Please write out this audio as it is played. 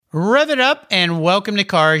Rev it up and welcome to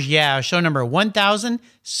Cars Yeah, show number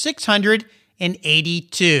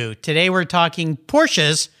 1682. Today we're talking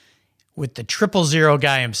Porsches with the 000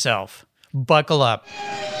 guy himself. Buckle up.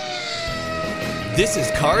 This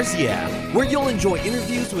is Cars Yeah, where you'll enjoy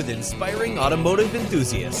interviews with inspiring automotive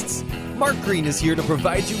enthusiasts. Mark Green is here to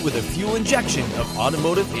provide you with a fuel injection of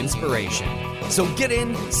automotive inspiration. So get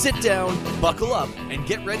in, sit down, buckle up, and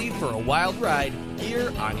get ready for a wild ride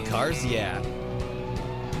here on Cars Yeah.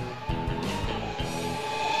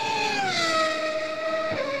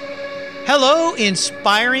 Hello,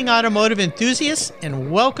 inspiring automotive enthusiasts,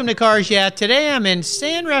 and welcome to Cars Yeah. Today I'm in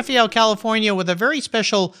San Rafael, California with a very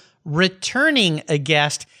special returning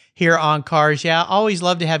guest here on Cars Yeah. Always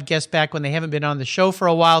love to have guests back when they haven't been on the show for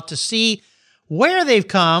a while to see where they've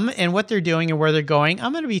come and what they're doing and where they're going.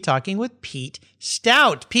 I'm going to be talking with Pete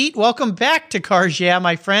Stout. Pete, welcome back to Cars Yeah,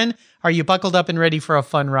 my friend. Are you buckled up and ready for a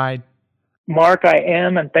fun ride? Mark, I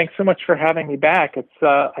am, and thanks so much for having me back. It's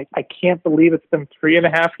I can't believe it's been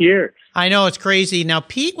 3.5 years. I know, it's crazy. Now,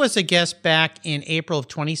 Pete was a guest back in April of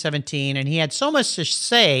 2017, and he had so much to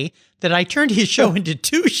say that I turned his show into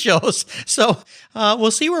 2 shows. So we'll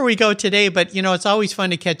see where we go today. But, you know, it's always fun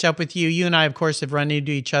to catch up with you. You and I, of course, have run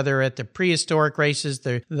into each other at the prehistoric races.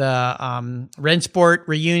 The Rennsport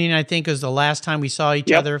reunion, I think, was the last time we saw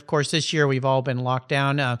each other. Of course, this year we've all been locked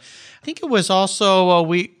down. I think it was also,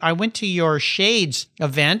 I went to your Shades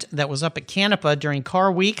event that was up at Canapa during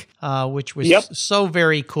Car Week, which was so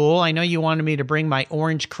very cool. I know you wanted me to bring my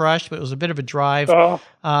Orange Crush, but it was a bit of a drive.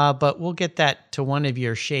 But we'll get that to one of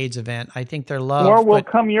your Shades event. I think they're loved. Or we'll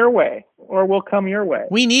come your way.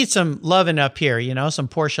 We need some loving up here, you know, some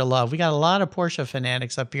Porsche love. We got a lot of Porsche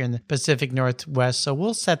fanatics up here in the Pacific Northwest, so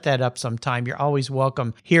we'll set that up sometime. You're always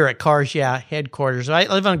welcome here at Cars Yeah headquarters. I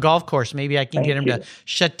live on a golf course. Maybe I can get them to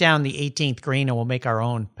shut down the 18th green and we'll make our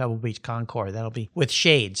own Pebble Beach Concours. That'll be with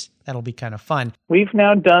Shades. That'll be kind of fun. We've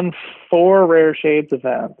now done 4 Rare Shades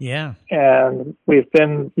events. Yeah. And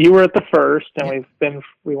you were at the first, and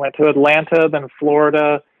we went to Atlanta, then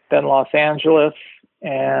Florida, then Los Angeles,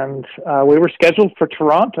 and we were scheduled for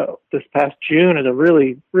Toronto this past June at a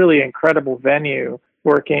really, really incredible venue,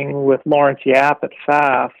 working with Lawrence Yap at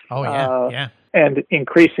FAF. Oh, yeah, and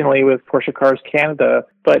increasingly with Porsche Cars Canada.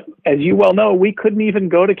 But as you well know, we couldn't even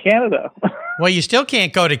go to Canada. Well, you still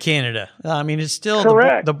can't go to Canada. I mean, it's still,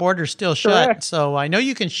 the border's still shut. Correct. So I know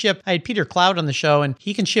you can ship, I had Peter Cloud on the show, and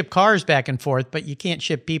he can ship cars back and forth, but you can't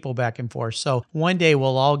ship people back and forth. So one day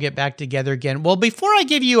we'll all get back together again. Well, before I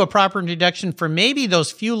give you a proper introduction for maybe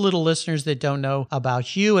those few little listeners that don't know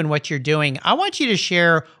about you and what you're doing, I want you to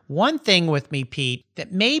share one thing with me, Pete,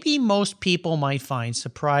 that maybe most people might find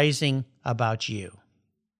surprising about you.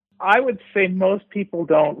 I would say most people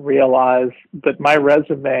don't realize that my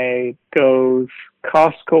resume goes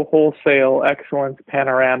Costco Wholesale, Excellence,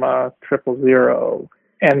 Panorama, 000.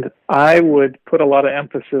 And I would put a lot of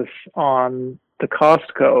emphasis on the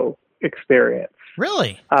Costco experience.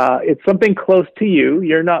 Really? It's something close to you.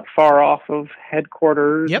 You're not far off of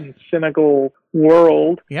headquarters in Senegal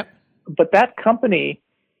World. Yep. But that company,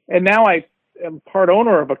 and now I am part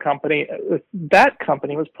owner of a company. That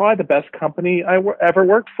company was probably the best company I ever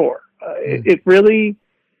worked for. It really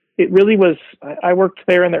was. I worked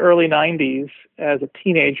there in the early 90s as a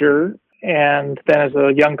teenager and then as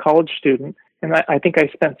a young college student. And I think I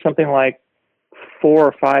spent something like 4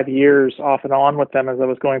 or 5 years off and on with them as I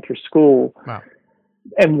was going through school. Wow.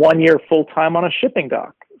 And 1 year full-time on a shipping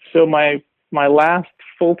dock. So my last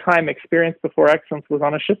full-time experience before Excellence was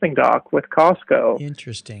on a shipping dock with Costco.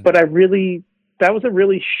 Interesting. But that was a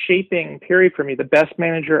really shaping period for me. The best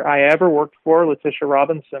manager I ever worked for, Letitia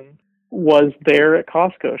Robinson, was there at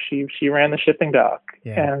Costco. She ran the shipping dock,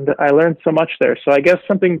 and I learned so much there. So I guess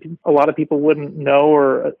something a lot of people wouldn't know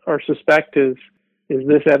or suspect is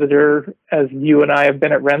this editor, as you and I have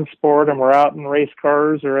been at Rennsport and we're out in race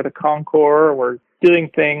cars or at a Concours, or we're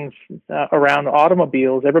doing things around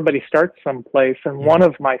automobiles. Everybody starts someplace, and one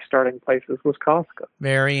of my starting places was Costco.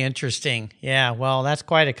 Very interesting. Yeah, well, that's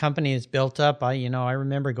quite a company that's built up. I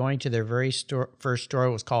remember going to their very first store.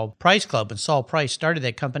 It was called Price Club, and Saul Price started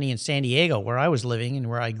that company in San Diego, where I was living and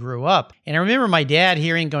where I grew up. And I remember my dad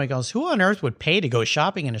goes, who on earth would pay to go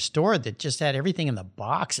shopping in a store that just had everything in the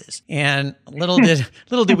boxes? And little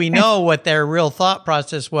did we know what their real thought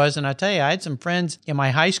process was. And I tell you, I had some friends in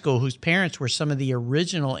my high school whose parents were some of the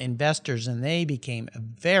original investors, and they became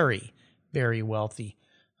very, very wealthy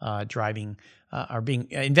investing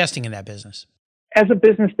in that business. As a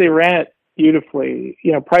business, they ran it beautifully.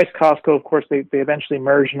 Price Costco, of course, they eventually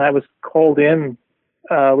merged, and I was called in.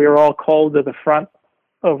 We were all called to the front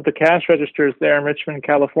of the cash registers there in Richmond,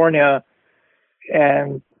 California,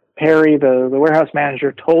 and Perry, the warehouse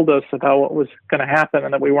manager, told us about what was going to happen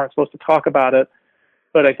and that we weren't supposed to talk about it,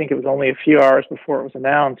 but I think it was only a few hours before it was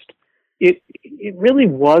announced. It really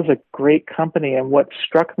was a great company, and what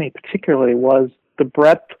struck me particularly was the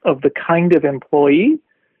breadth of the kind of employee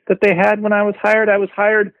that they had when I was hired. I was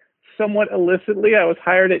hired somewhat illicitly. I was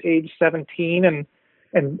hired at age 17, and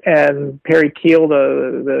Perry Keel,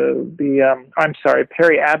 Perry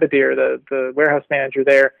Abadir, the warehouse manager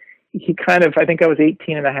there, he kind of, I think I was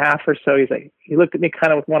 18 and a half or so. He looked at me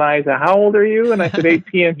kind of with one eye. He said, "How old are you?" And I said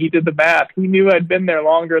 18, and he did the math. He knew I'd been there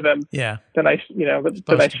longer than I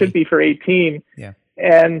should be for 18. Yeah.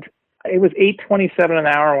 And it was $8.27 an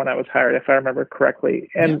hour when I was hired, if I remember correctly.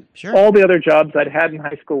 And sure. All the other jobs I'd had in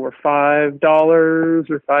high school were $5 or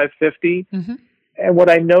 $5.50. Mm-hmm. And what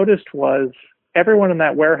I noticed was everyone in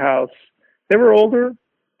that warehouse, they were older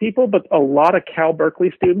people, but a lot of Cal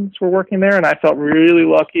Berkeley students were working there, and I felt really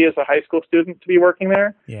lucky as a high school student to be working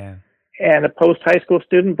there. Yeah. And a post-high school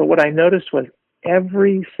student. But what I noticed was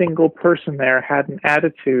every single person there had an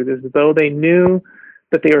attitude as though they knew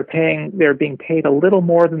that they were being paid a little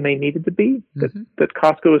more than they needed to be, that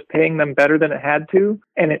Costco was paying them better than it had to,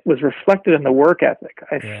 and it was reflected in the work ethic.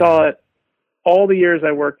 I saw it all the years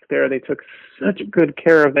I worked there. They took such good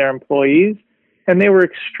care of their employees, and they were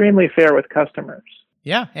extremely fair with customers.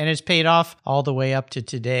 Yeah, and it's paid off all the way up to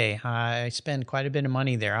today. I spend quite a bit of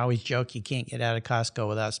money there. I always joke you can't get out of Costco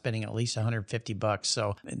without spending at least $150.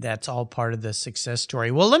 So that's all part of the success story.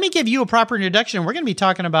 Well, let me give you a proper introduction. We're going to be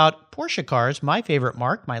talking about Porsche cars, my favorite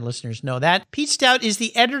marque. My listeners know that. Pete Stout is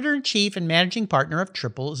the editor-in-chief and managing partner of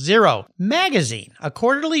 000 Magazine, a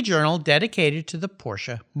quarterly journal dedicated to the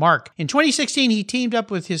Porsche marque. In 2016, he teamed up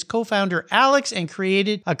with his co-founder Alex and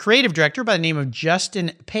created a creative director by the name of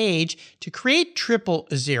Justin Page to create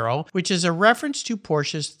 000, which is a reference to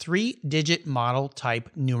Porsche's 3-digit model type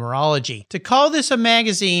numerology. To call this a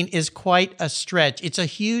magazine is quite a stretch. It's a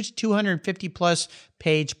huge 250-plus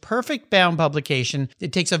page, perfect bound publication.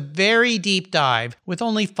 It takes a very deep dive with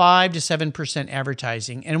only 5 to 7%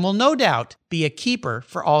 advertising and will no doubt be a keeper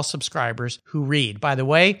for all subscribers who read. By the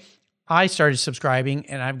way, I started subscribing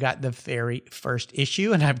and I've got the very first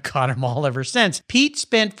issue and I've got them all ever since. Pete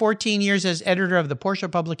spent 14 years as editor of the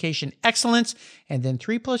Porsche publication Excellence and then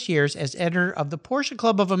 3+ years as editor of the Porsche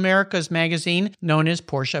Club of America's magazine known as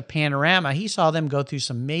Porsche Panorama. He saw them go through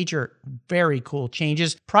some major, very cool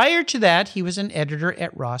changes. Prior to that, he was an editor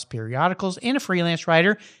at Ross Periodicals and a freelance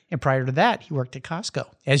writer. And prior to that, he worked at Costco,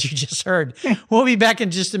 as you just heard. We'll be back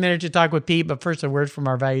in just a minute to talk with Pete, but first a word from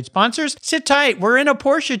our valued sponsors. Sit tight. We're in a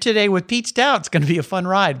Porsche today with Pete Stout. It's going to be a fun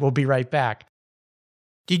ride. We'll be right back.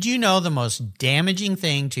 Did you know the most damaging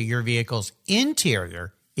thing to your vehicle's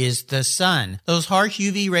interior is the sun? Those harsh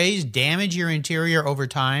UV rays damage your interior over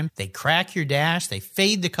time. They crack your dash, they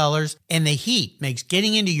fade the colors, and the heat makes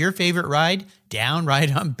getting into your favorite ride downright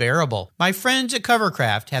unbearable. My friends at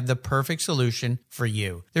Covercraft have the perfect solution for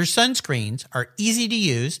you. Their sunscreens are easy to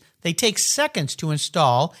use, they take seconds to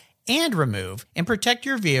install and remove and protect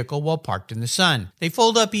your vehicle while parked in the sun. They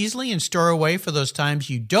fold up easily and store away for those times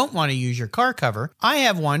you don't want to use your car cover. I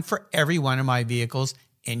have one for every one of my vehicles,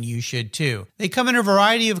 and you should too. They come in a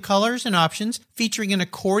variety of colors and options, featuring an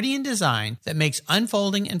accordion design that makes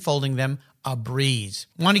unfolding and folding them a breeze.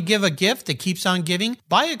 Want to give a gift that keeps on giving?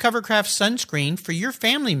 Buy a Covercraft sunscreen for your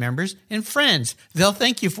family members and friends. They'll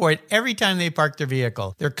thank you for it every time they park their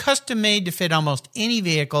vehicle. They're custom made to fit almost any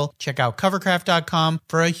vehicle. Check out covercraft.com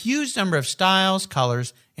for a huge number of styles,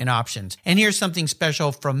 colors, and options. And here's something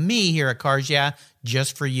special from me here at Cars Yeah,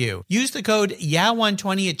 just for you. Use the code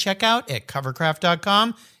YEAH120 at checkout at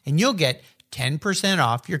covercraft.com and you'll get 10%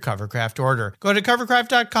 off your Covercraft order. Go to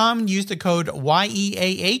covercraft.com and use the code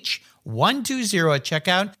YEAH120 at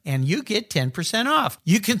checkout and you get 10% off.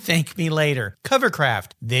 You can thank me later.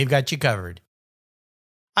 Covercraft, they've got you covered.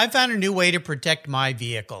 I found a new way to protect my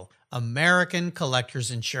vehicle. American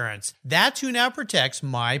Collectors Insurance. That's who now protects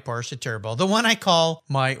my Porsche Turbo, the one I call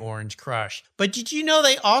my Orange Crush. But did you know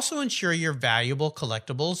they also insure your valuable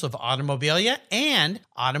collectibles of automobilia and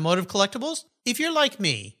automotive collectibles? If you're like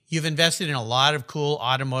me, you've invested in a lot of cool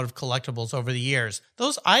automotive collectibles over the years.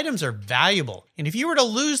 Those items are valuable, and if you were to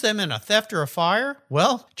lose them in a theft or a fire,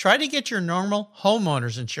 well, try to get your normal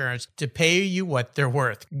homeowner's insurance to pay you what they're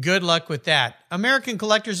worth. Good luck with that. American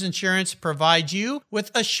Collectors Insurance provides you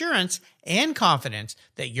with assurance and confidence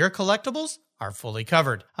that your collectibles are fully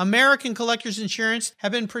covered. American Collectors Insurance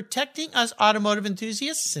have been protecting us automotive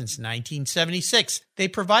enthusiasts since 1976. They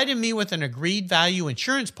provided me with an agreed value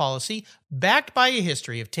insurance policy backed by a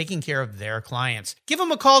history of taking care of their clients. Give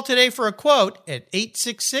them a call today for a quote at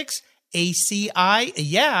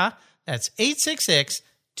 866-ACI-YEAH. That's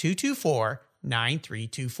 866-224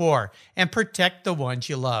 9324 and protect the ones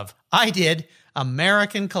you love. I did.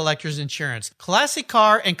 American Collectors Insurance. Classic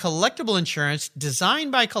car and collectible insurance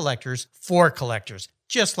designed by collectors for collectors,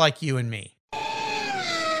 just like you and me.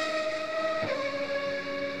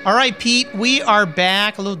 All right, Pete, we are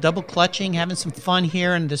back, a little double clutching, having some fun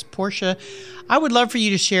here in this Porsche. I would love for you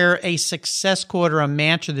to share a success quote or a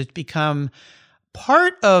mantra that's become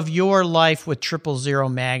part of your life with 000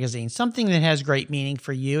 magazine, something that has great meaning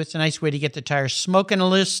for you. It's a nice way to get the tires smoking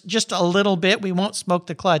just a little bit. We won't smoke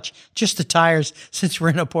the clutch, just the tires, since we're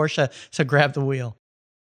in a Porsche, so grab the wheel.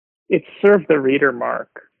 It's serve the reader,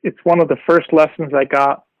 Mark. It's one of the first lessons I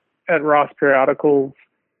got at Ross Periodicals,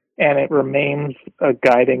 and it remains a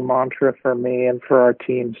guiding mantra for me and for our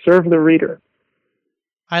team. Serve the reader.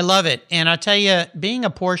 I love it. And I'll tell you, being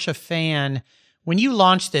a Porsche fan, when you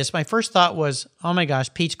launched this, my first thought was, oh my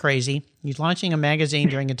gosh, Pete's crazy. He's launching a magazine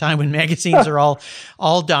during a time when magazines are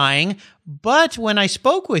all dying. But when I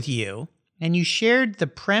spoke with you and you shared the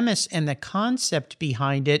premise and the concept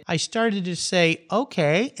behind it, I started to say,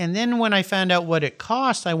 okay. And then when I found out what it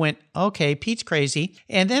cost, I went, okay, Pete's crazy.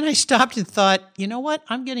 And then I stopped and thought, you know what?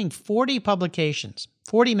 I'm getting 40 publications,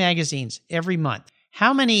 40 magazines every month.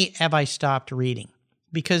 How many have I stopped reading?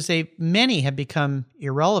 Because many have become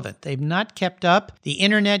irrelevant. They've not kept up. The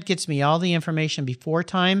internet gets me all the information before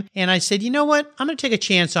time. And I said, you know what? I'm going to take a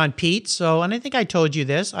chance on Pete. And I think I told you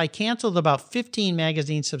this, I canceled about 15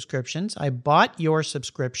 magazine subscriptions. I bought your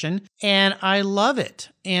subscription and I love it.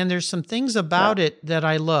 And there's some things about it that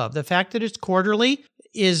I love. The fact that it's quarterly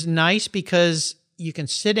is nice because you can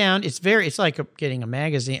sit down. It's like getting a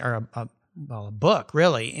magazine or a book,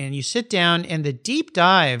 really. And you sit down and the deep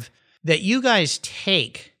dive that you guys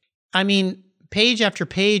take, I mean, page after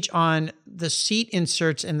page on the seat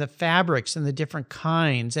inserts and the fabrics and the different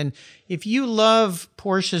kinds. And if you love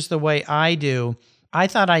Porsches the way I do, I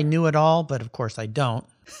thought I knew it all, but of course I don't.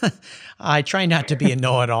 I try not to be a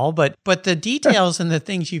know-it-all, but the details and the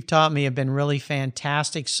things you've taught me have been really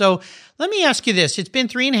fantastic. So let me ask you this. It's been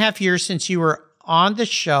 3.5 years since you were on the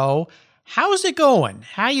show. How's it going?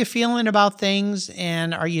 How are you feeling about things?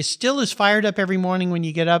 And are you still as fired up every morning when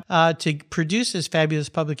you get up to produce this fabulous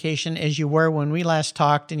publication as you were when we last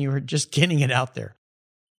talked and you were just getting it out there?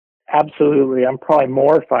 Absolutely. I'm probably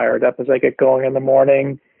more fired up as I get going in the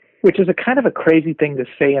morning, which is a kind of a crazy thing to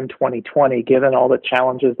say in 2020, given all the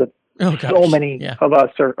challenges that so many of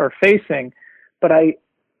us are facing. But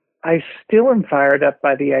I still am fired up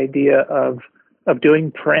by the idea of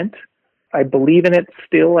doing print. I believe in it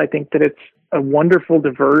still. I think that it's a wonderful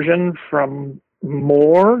diversion from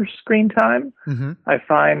more screen time. Mm-hmm. I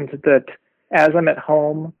find that as I'm at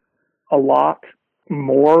home a lot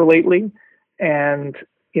more lately, and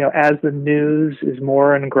as the news is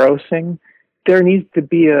more engrossing, there needs to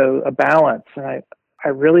be a balance. And I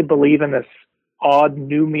really believe in this odd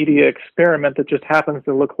new media experiment that just happens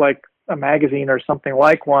to look like a magazine or something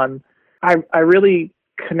like one. I really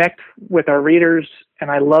connect with our readers,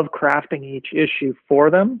 and I love crafting each issue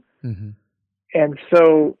for them. Mm-hmm. And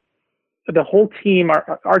so the whole team,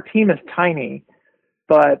 our team is tiny,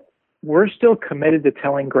 but we're still committed to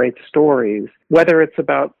telling great stories, whether it's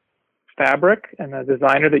about fabric and a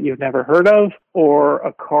designer that you've never heard of, or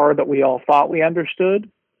a car that we all thought we understood,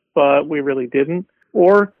 but we really didn't,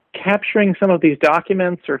 or capturing some of these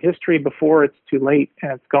documents or history before it's too late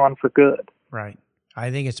and it's gone for good. Right. I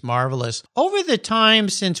think it's marvelous. Over the time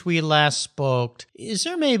since we last spoke, is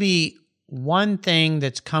there maybe one thing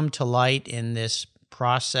that's come to light in this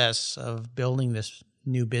process of building this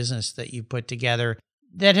new business that you put together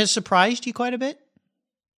that has surprised you quite a bit?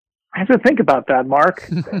 I have to think about that, Mark.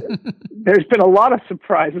 There's been a lot of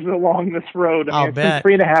surprises along this road. It's been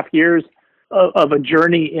 3.5 years of a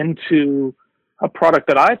journey into a product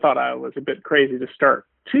that I thought I was a bit crazy to start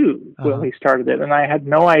too when we started it, and I had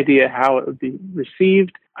no idea how it would be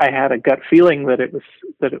received. I had a gut feeling that it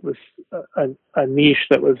was a niche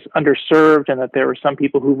that was underserved, and that there were some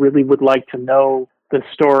people who really would like to know the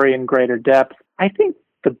story in greater depth. I think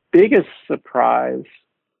the biggest surprise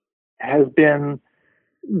has been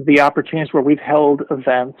the opportunities where we've held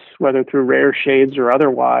events, whether through Rare Shades or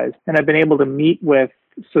otherwise, and I've been able to meet with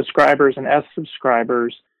subscribers and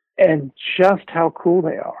subscribers, and just how cool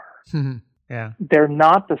they are. Yeah. They're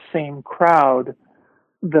not the same crowd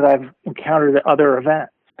that I've encountered at other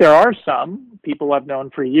events. There are some people I've known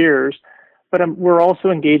for years, but we're also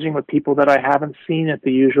engaging with people that I haven't seen at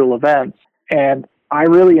the usual events. And I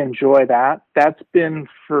really enjoy that. That's been,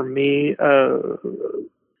 for me,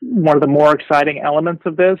 one of the more exciting elements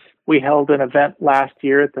of this. We held an event last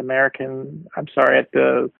year at the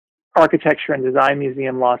Architecture and Design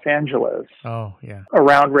Museum, Los Angeles. Oh, yeah.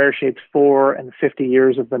 Around Rare Shades 4 and 50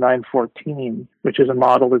 years of the 914, which is a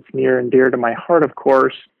model that's near and dear to my heart, of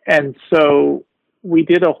course. And so we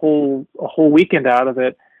did a whole weekend out of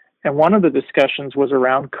it. And one of the discussions was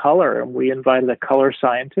around color. And we invited a color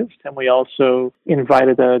scientist, and we also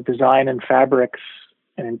invited a design and fabrics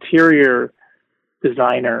and interior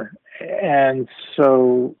designer. And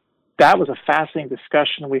so that was a fascinating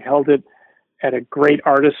discussion. We held it at a great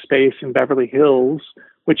artist space in Beverly Hills,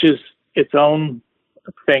 which is its own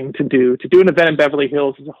thing to do. To do an event in Beverly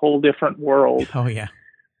Hills is a whole different world. Oh, yeah.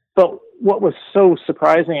 But what was so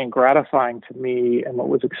surprising and gratifying to me, and what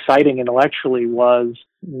was exciting intellectually, was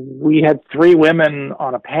we had 3 women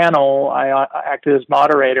on a panel. I acted as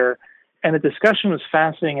moderator, and the discussion was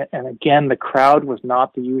fascinating. And again, the crowd was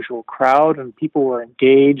not the usual crowd, and people were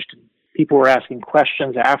engaged. People were asking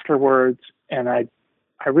questions afterwards, and I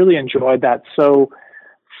really enjoyed that. So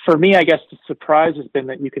for me, I guess the surprise has been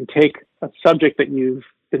that you can take a subject that you've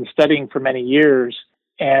been studying for many years,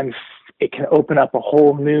 and it can open up a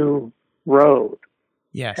whole new road.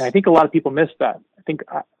 Yes. And I think a lot of people miss that. I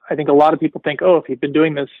think a lot of people think, oh, if you've been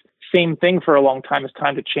doing this same thing for a long time, it's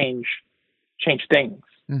time to change things.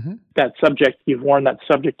 Mm-hmm. That subject, you've worn that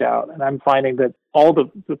subject out. And I'm finding that all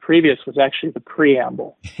the previous was actually the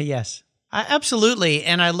preamble. Yes, absolutely.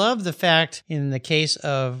 And I love the fact in the case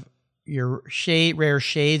of your Rare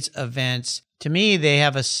Shades events, to me, they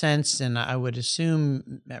have a sense, and I would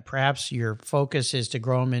assume that perhaps your focus is to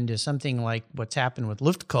grow them into something like what's happened with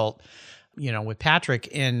Luftkult, with Patrick,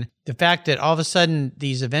 and the fact that all of a sudden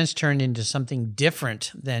these events turned into something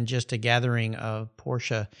different than just a gathering of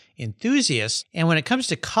Porsche enthusiasts. And when it comes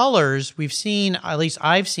to colors, we've seen, at least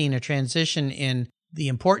I've seen, a transition in the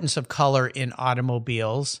importance of color in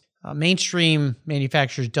automobiles. Mainstream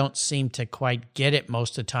manufacturers don't seem to quite get it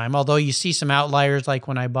most of the time, although you see some outliers, like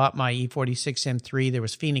when I bought my E46 M3, there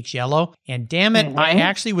was Phoenix Yellow, and damn it, I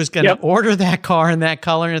actually was going to order that car in that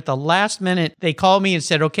color, and at the last minute, they called me and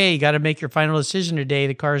said, okay, you got to make your final decision today,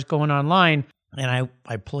 the car is going online, and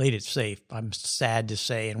I played it safe, I'm sad to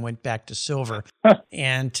say, and went back to silver.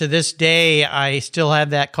 And to this day, I still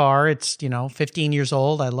have that car. It's, 15 years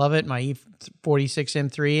old. I love it, my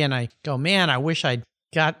E46 M3, and I go, man, I wish I'd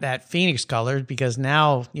got that Phoenix color, because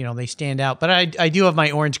now, they stand out. But I do have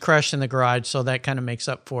my Orange Crush in the garage, so that kind of makes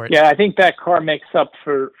up for it. Yeah, I think that car makes up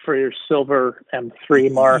for your silver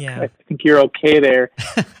M3, Mark. Yeah. I think you're okay there.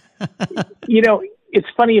 It's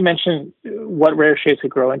funny you mentioned what Rare Shades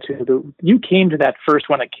could grow into. You came to that first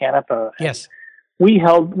one at Canepa. Yes. We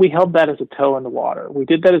held that as a toe in the water. We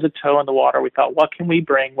did that as a toe in the water. We thought, what can we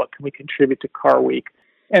bring? What can we contribute to Car Week?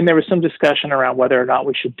 And there was some discussion around whether or not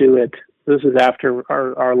we should do it. This is after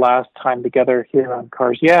our last time together here on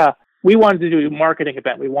Cars. Yeah, we wanted to do a marketing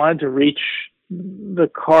event. We wanted to reach the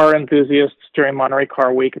car enthusiasts during Monterey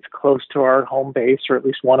Car Week. It's close to our home base, or at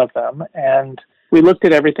least one of them. And we looked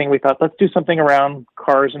at everything. We thought, let's do something around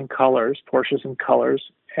cars and colors, Porsches and colors.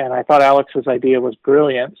 And I thought Alex's idea was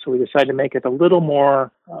brilliant. So we decided to make it a little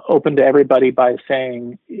more open to everybody by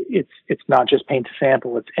saying it's not just paint to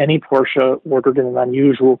sample. It's any Porsche ordered in an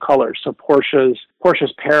unusual color. So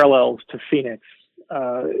Porsche's parallels to Phoenix.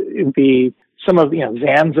 It would be some of,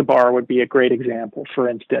 Zanzibar would be a great example, for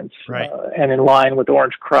instance, right. And in line with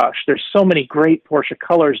Orange Crush. There's so many great Porsche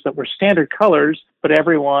colors that were standard colors, but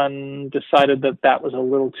everyone decided that was a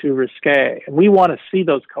little too risque. And we want to see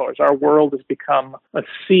those colors. Our world has become a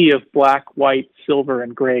sea of black, white, silver,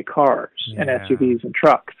 and gray cars and SUVs and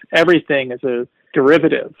trucks. Everything is a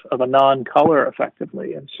derivative of a non-color,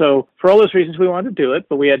 effectively. And so for all those reasons, we wanted to do it,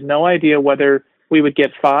 but we had no idea whether we would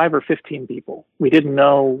get 5 or 15 people. We didn't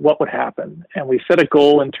know what would happen. And we set a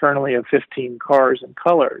goal internally of 15 cars and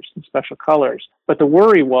colors and special colors. But the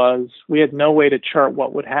worry was we had no way to chart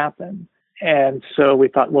what would happen. And so we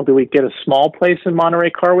thought, well, do we get a small place in Monterey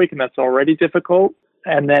Car Week? And that's already difficult.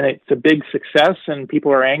 And then it's a big success and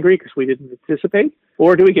people are angry because we didn't anticipate.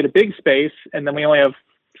 Or do we get a big space and then we only have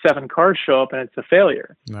 7 cars show up and it's a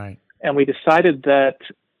failure? Right. And we decided that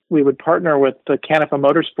we would partner with the Canepa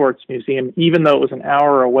Motorsports Museum, even though it was an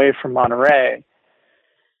hour away from Monterey,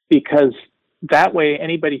 because that way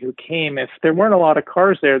anybody who came, if there weren't a lot of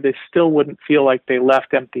cars there, they still wouldn't feel like they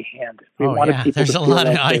left empty-handed. There's a lot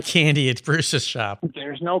of eye candy at Bruce's shop.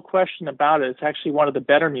 There's no question about it. It's actually one of the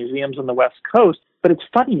better museums on the West Coast. But it's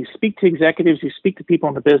funny, you speak to executives, you speak to people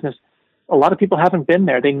in the business, a lot of people haven't been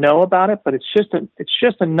there. They know about it, but it's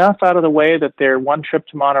just enough out of the way that their one trip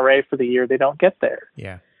to Monterey for the year, they don't get there.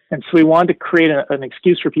 Yeah. And so we wanted to create an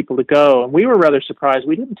excuse for people to go. And we were rather surprised.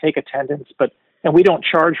 We didn't take attendance, but And we don't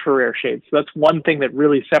charge for Rare Shades. So that's one thing that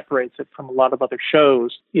really separates it from a lot of other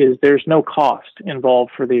shows is there's no cost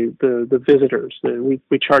involved for the visitors. We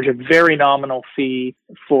charge a very nominal fee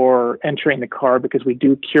for entering the car because we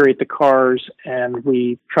do curate the cars, and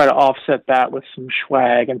we try to offset that with some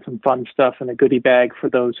swag and some fun stuff in a goodie bag for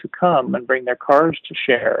those who come and bring their cars to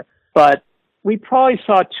share. But we probably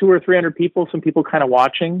saw 200 or 300 people, some people kind of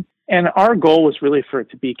watching. And our goal was really for it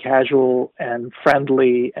to be casual and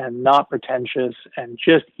friendly and not pretentious and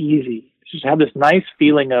just easy. Just have this nice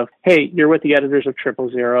feeling of, hey, you're with the editors of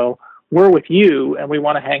 000. We're with you, and we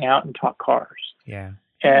want to hang out and talk cars. Yeah.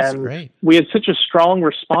 And great. We had such a strong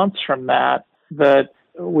response from that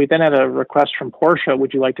we then had a request from Porsche,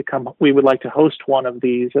 would you like to come? We would like to host one of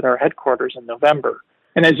these at our headquarters in November.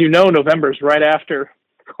 And as you know, November is right after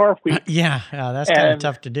Car Week. Yeah, that's kind of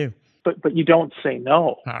tough to do. But you don't say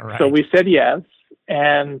no. All right. So we said yes,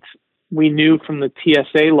 and we knew from the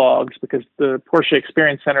TSA logs, because the Porsche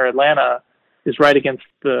Experience Center Atlanta is right against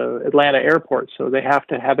the Atlanta airport, so they have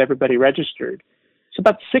to have everybody registered. So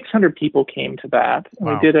about 600 people came to that.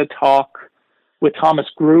 Wow. We did a talk with Thomas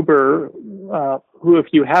Gruber, who, if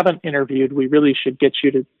you haven't interviewed, we really should get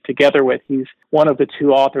you together with. He's one of the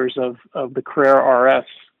two authors of the Carrera RS,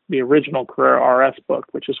 the original Carrera RS book,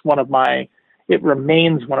 which is it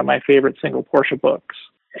remains one of my favorite single Porsche books.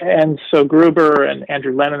 And so Gruber and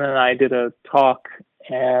Andrew Lennon and I did a talk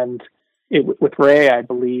with Ray, I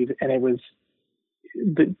believe, and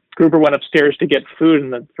Gruber went upstairs to get food,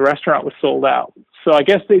 and the restaurant was sold out. So I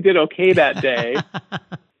guess they did okay that day.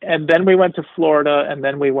 And then we went to Florida, and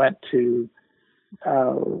then we went to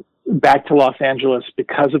back to Los Angeles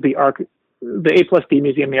because of the A+D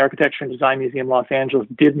Museum, the Architecture and Design Museum Los Angeles,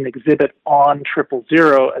 did an exhibit on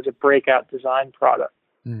 000 as a breakout design product,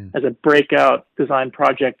 as a breakout design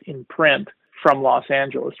project in print from Los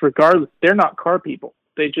Angeles. Regardless, they're not car people.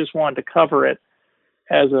 They just wanted to cover it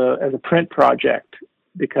as a print project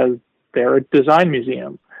because they're a design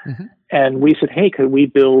museum. Mm-hmm. And we said, hey, could we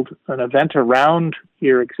build an event around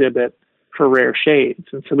your exhibit for Rare Shades?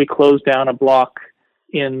 And so we closed down a block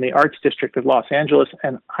in the Arts District of Los Angeles,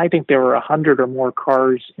 and I think there were 100 or more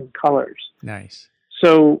cars in colors. Nice.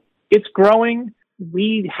 So it's growing.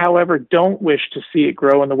 We, however, don't wish to see it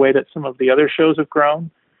grow in the way that some of the other shows have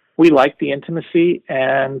grown. We like the intimacy,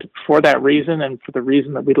 and for that reason, and for the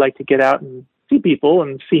reason that we'd like to get out and see people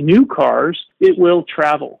and see new cars, it will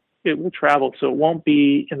travel. It will travel, so it won't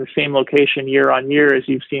be in the same location year on year as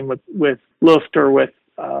you've seen with Luft or with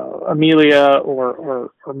Amelia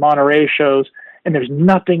or Monterey shows. And there's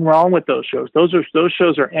nothing wrong with those shows. Those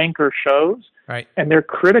shows are anchor shows, right? And they're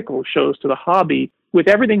critical shows to the hobby. With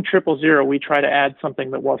everything 000, we try to add something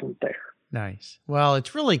that wasn't there. Nice. Well,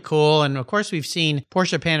 it's really cool. And of course, we've seen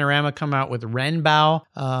Porsche Panorama come out with Renbau,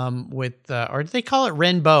 or do they call it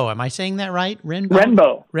Renbo? Am I saying that right? Renbo?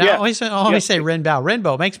 Renbo. Yeah. I always say Renbau.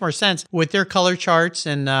 Renbo makes more sense with their color charts.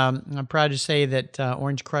 And I'm proud to say that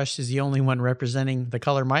Orange Crush is the only one representing the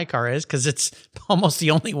color my car is, because it's almost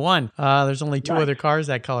the only one. There's only two other cars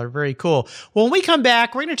that color. Very cool. Well, when we come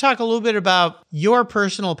back, we're going to talk a little bit about your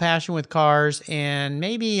personal passion with cars and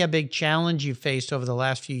maybe a big challenge you faced over the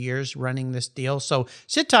last few years running this deal. So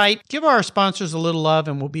sit tight, give our sponsors a little love,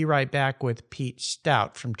 and we'll be right back with Pete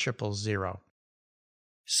Stout from 000.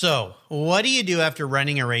 So, what do you do after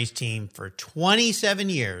running a race team for 27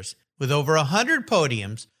 years with over 100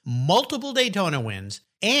 podiums, multiple Daytona wins,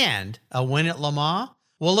 and a win at Le Mans?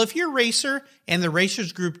 Well, if you're a racer and the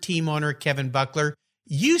Racers Group team owner Kevin Buckler,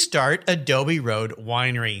 you start Adobe Road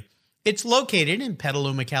Winery. It's located in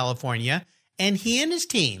Petaluma, California, and he and his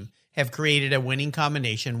team have created a winning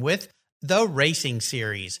combination with the Racing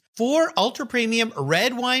Series, 4 ultra-premium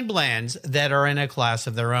red wine blends that are in a class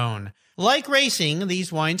of their own. Like racing,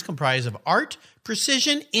 these wines comprise of art,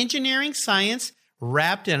 precision, engineering, science,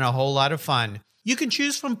 wrapped in a whole lot of fun. You can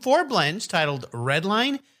choose from 4 blends titled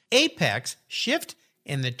Redline, Apex, Shift,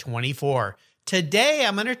 and the 24. Today,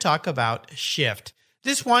 I'm going to talk about Shift.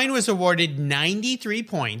 This wine was awarded 93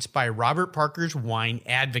 points by Robert Parker's Wine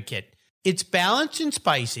Advocate. It's balanced and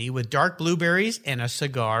spicy with dark blueberries and a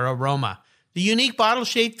cigar aroma. The unique bottle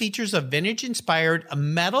shape features a vintage-inspired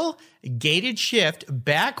metal gated shift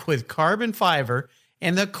back with carbon fiber,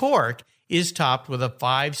 and the cork is topped with a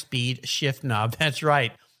 5-speed shift knob. That's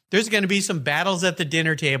right. There's going to be some battles at the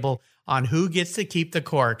dinner table on who gets to keep the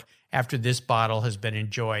cork after this bottle has been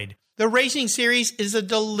enjoyed. The Racing Series is a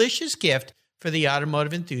delicious gift for the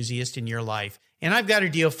automotive enthusiast in your life, and I've got a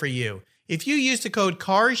deal for you. If you use the code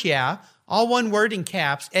CARSYEAH, all one word in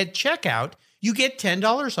caps, at checkout, you get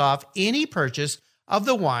 $10 off any purchase of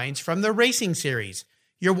the wines from the Racing Series.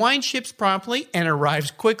 Your wine ships promptly and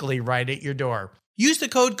arrives quickly right at your door. Use the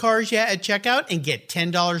code CARS at checkout and get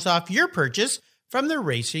 $10 off your purchase from the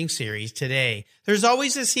Racing Series today. There's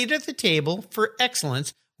always a seat at the table for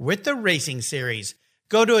excellence with the Racing Series.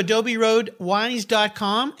 Go to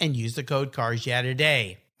adoberoadwines.com and use the code CARS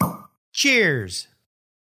today. Cheers!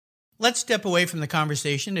 Let's step away from the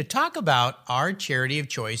conversation to talk about our charity of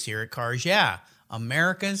choice here at Cars Yeah,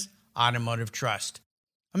 America's Automotive Trust.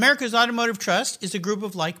 America's Automotive Trust is a group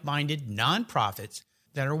of like-minded nonprofits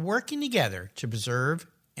that are working together to preserve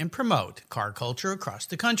and promote car culture across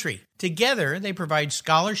the country. Together, they provide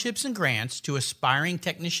scholarships and grants to aspiring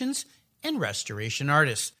technicians and restoration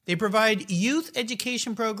artists. They provide youth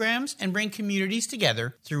education programs and bring communities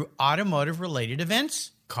together through automotive-related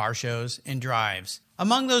events, car shows, and drives.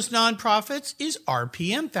 Among those nonprofits is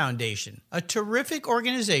RPM Foundation, a terrific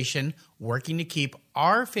organization working to keep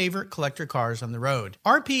our favorite collector cars on the road.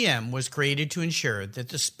 RPM was created to ensure that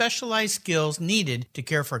the specialized skills needed to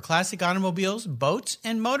care for classic automobiles, boats,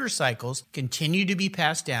 and motorcycles continue to be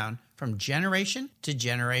passed down from generation to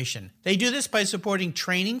generation. They do this by supporting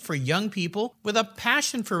training for young people with a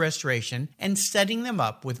passion for restoration and setting them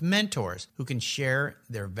up with mentors who can share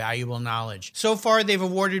their valuable knowledge. So far, they've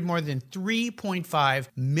awarded more than $3.5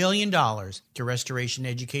 million to restoration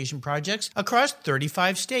education projects across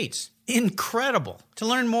 35 states. Incredible! To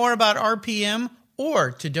learn more about RPM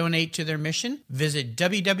or to donate to their mission, visit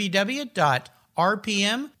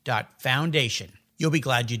www.rpm.foundation. You'll be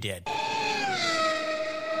glad you did.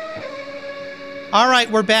 All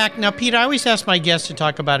right, we're back. Now, Pete, I always ask my guests to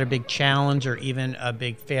talk about a big challenge or even a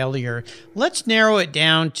big failure. Let's narrow it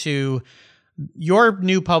down to your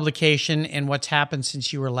new publication and what's happened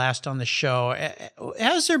since you were last on the show.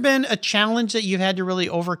 Has there been a challenge that you've had to really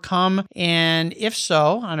overcome? And if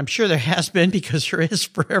so, and I'm sure there has been because there is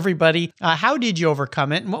for everybody, how did you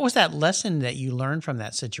overcome it? And what was that lesson that you learned from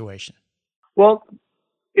that situation? Well,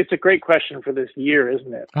 it's a great question for this year,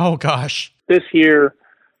 isn't it? Oh, gosh. This year,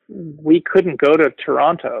 we couldn't go to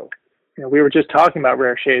Toronto. You know, we were just talking about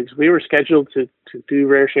Rare Shades. We were scheduled to do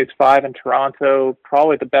Rare Shades 5 in Toronto,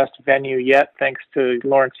 probably the best venue yet, thanks to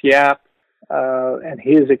Lawrence Yap and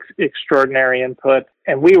his extraordinary input.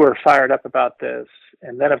 And we were fired up about this.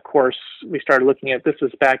 And then, of course, we started looking at, this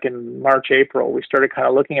was back in March, April, we started kind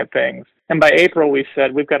of looking at things. And by April, we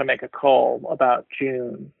said, we've got to make a call about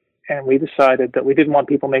June. And we decided that we didn't want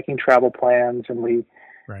people making travel plans. And we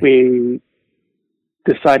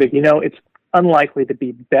decided, you know, it's unlikely to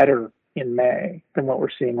be better in May than what we're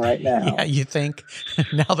seeing right now. Yeah, you think,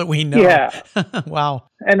 now that we know. Yeah. Wow.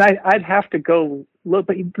 And I'd have to go look,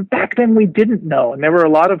 but back then we didn't know. And there were a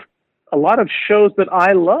lot of shows that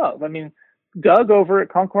I love. I mean, Doug over at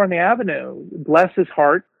Concours on the Avenue, bless his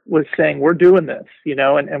heart, was saying, we're doing this, you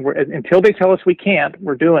know, and we're, until they tell us we can't,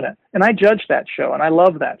 we're doing it. And I judge that show, and I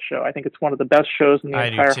love that show. I think it's one of the best shows in the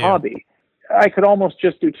entire hobby. I could almost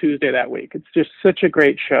just do Tuesday that week. It's just such a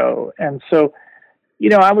great show. And so, you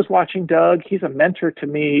know, I was watching Doug. He's a mentor to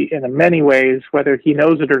me in many ways, whether he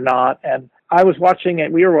knows it or not. And I was watching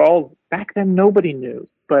it. We were all, back then, nobody knew.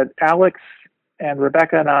 But Alex and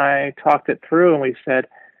Rebecca and I talked it through, and we said,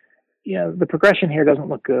 you know, the progression here doesn't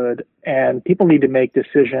look good, and people need to make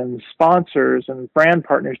decisions. Sponsors and brand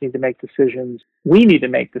partners need to make decisions. We need to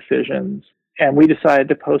make decisions. And we decided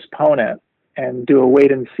to postpone it and do a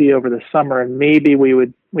wait and see over the summer, and maybe we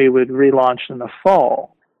would relaunch in the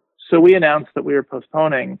fall. So we announced that we were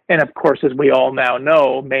postponing. And of course, as we all now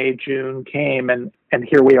know, May, June came, and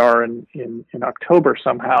here we are in October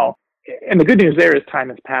somehow. And the good news there is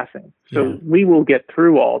time is passing. So we will get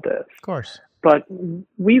through all this. Of course. But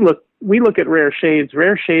we look at Rare Shades.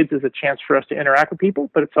 Rare Shades is a chance for us to interact with people,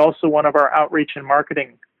 but it's also one of our outreach and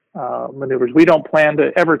marketing maneuvers. We don't plan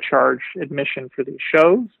to ever charge admission for these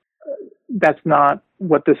shows. That's not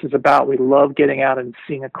what this is about. We love getting out and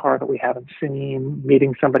seeing a car that we haven't seen,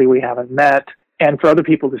 meeting somebody we haven't met, and for other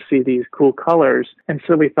people to see these cool colors. And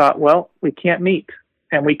so we thought, well, we can't meet,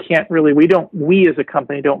 and we as a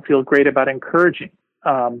company don't feel great about encouraging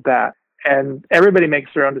that. And everybody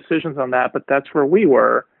makes their own decisions on that, but that's where we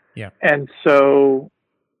were. Yeah. And so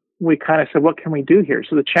we kind of said, what can we do here?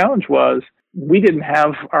 So the challenge was, we didn't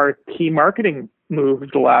have our key marketing moves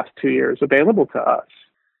the last 2 years available to us.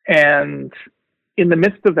 And in the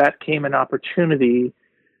midst of that came an opportunity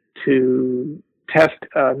to test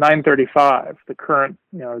 935, the current,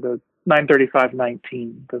 the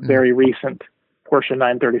 935-19, the very recent Porsche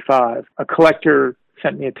 935. A collector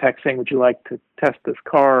sent me a text saying, would you like to test this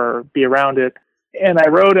car or be around it? And I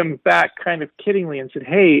wrote him back kind of kiddingly and said,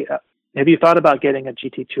 hey, have you thought about getting a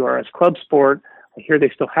GT2 RS Club Sport? I hear they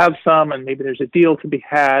still have some, and maybe there's a deal to be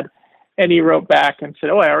had. And he wrote back and said,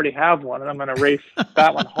 oh, I already have one, and I'm going to race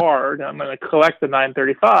that one hard, and I'm going to collect the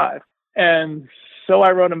 935. And so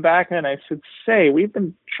I wrote him back and I said, say, we've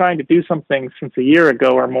been trying to do something since a year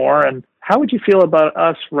ago or more. And how would you feel about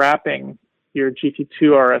us wrapping your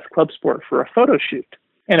GT2 RS Club Sport for a photo shoot?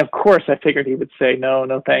 And of course, I figured he would say,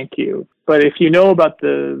 no, thank you. But if you know about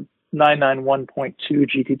the 991.2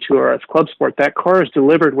 GT2 RS Club Sport, that car is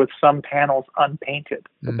delivered with some panels unpainted.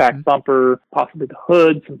 The back bumper, possibly the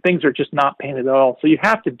hood, some things are just not painted at all. So you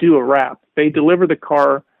have to do a wrap. They deliver the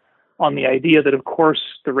car on the idea that, of course,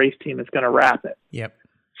 the race team is going to wrap it. Yep.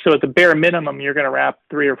 So at the bare minimum, you're going to wrap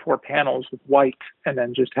 3 or 4 panels with white and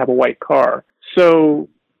then just have a white car. So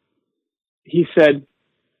he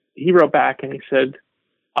wrote back and he said,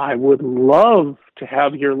 I would love to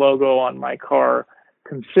have your logo on my car.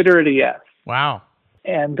 Consider it a yes. Wow.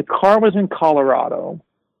 And the car was in Colorado,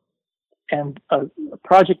 and a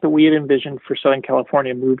project that we had envisioned for Southern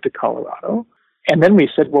California moved to Colorado. And then we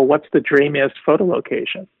said, well, what's the dreamiest photo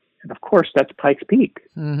location? And of course, that's Pikes Peak.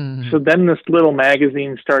 Mm-hmm. So then this little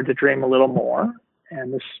magazine started to dream a little more,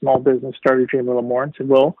 and this small business started to dream a little more and said,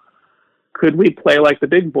 well, could we play like the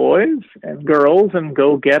big boys and girls and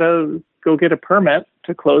go get a permit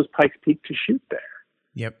to close Pikes Peak to shoot there?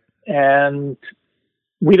 Yep. And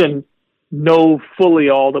we didn't know fully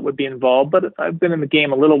all that would be involved, but I've been in the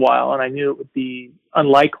game a little while, and I knew it would be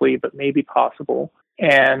unlikely, but maybe possible.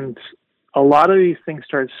 And a lot of these things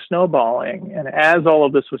started snowballing. And as all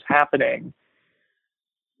of this was happening,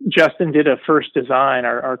 Justin did a first design.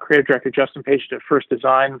 Our creative director, Justin Page, did a first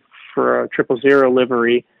design for a 000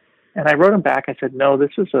 livery. And I wrote him back. I said, no,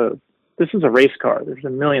 this is a race car. There's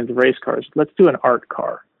millions of race cars. Let's do an art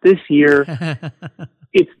car. This year,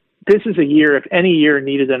 this is a year, if any year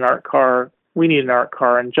needed an art car, we need an art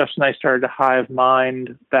car. And Justin and I started to hive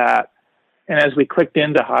mind that. And as we clicked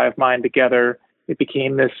into hive mind together, it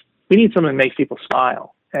became this, we need something that makes people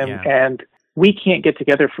smile. And we can't get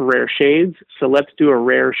together for Rare Shades, so let's do a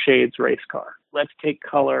Rare Shades race car. Let's take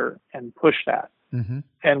color and push that. Mm-hmm.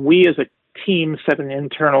 And we as a team set an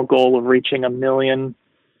internal goal of reaching 1 million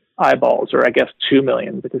eyeballs, or I guess 2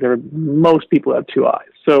 million, because most people have 2 eyes.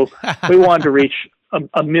 So we wanted to reach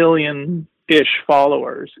a million-ish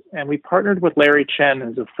followers. And we partnered with Larry Chen,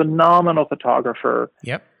 who's a phenomenal photographer.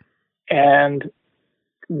 Yep. And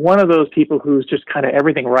one of those people who's just kind of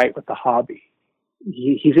everything right with the hobby.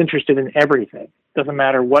 He's interested in everything. Doesn't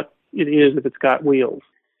matter what it is if it's got wheels.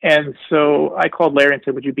 And so I called Larry and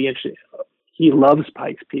said, would you be interested? He loves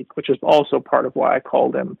Pikes Peak, which is also part of why I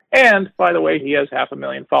called him. And by the way, he has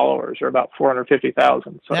 500,000 followers, or about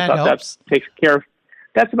 450,000. So I thought that takes care of,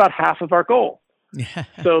 that's about half of our goal.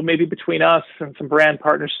 So maybe between us and some brand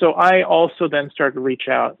partners. So I also then started to reach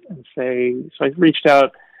out and say, so I reached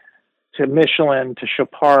out to Michelin, to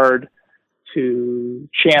Chopard, to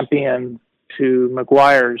Champion, to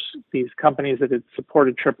Meguiar's, these companies that had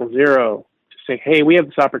supported 000, to say, hey, we have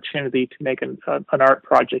this opportunity to make an art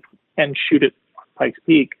project and shoot it on Pikes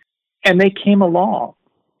Peak. And they came along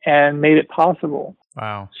and made it possible.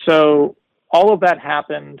 Wow. So all of that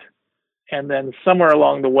happened. And then somewhere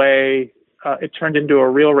along the way, it turned into a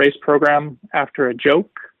real race program after a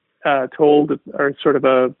joke told, or sort of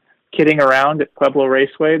a kidding around at Pueblo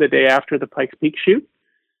Raceway the day after the Pikes Peak shoot.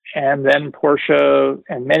 And then Porsche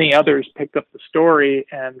and many others picked up the story.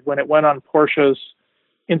 And when it went on Porsche's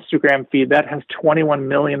Instagram feed, that has 21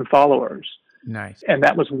 million followers. Nice. And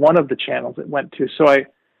that was one of the channels it went to. So I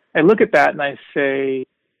look at that and I say,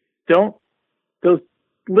 those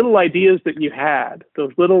little ideas that you had,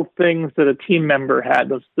 those little things that a team member had,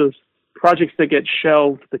 those projects that get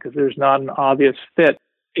shelved because there's not an obvious fit,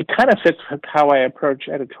 it kind of fits with how I approach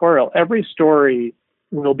editorial. Every story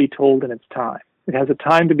will be told in its time. It has a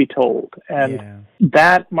time to be told. And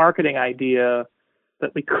that marketing idea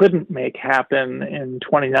that we couldn't make happen in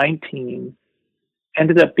 2019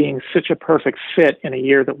 ended up being such a perfect fit in a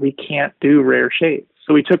year that we can't do Rare Shades.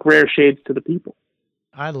 So we took Rare Shades to the people.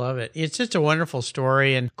 I love it. It's just a wonderful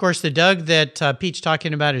story. And of course, the Doug that Pete's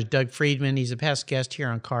talking about is Doug Friedman. He's a past guest here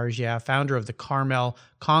on Cars Yeah, founder of the Carmel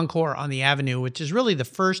Concours on the Avenue, which is really the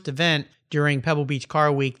first event during Pebble Beach Car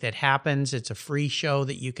Week that happens. It's a free show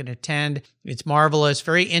that you can attend. It's marvelous,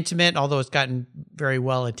 very intimate, although it's gotten very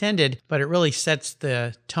well attended, but it really sets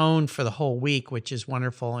the tone for the whole week, which is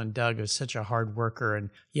wonderful. And Doug is such a hard worker. And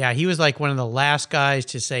yeah, he was like one of the last guys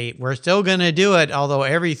to say, we're still going to do it, although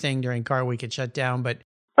everything during Car Week had shut down, but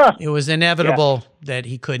it was inevitable that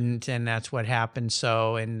he couldn't, and that's what happened.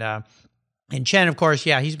 So, and And Chen, of course,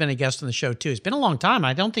 yeah, he's been a guest on the show too. It's been a long time.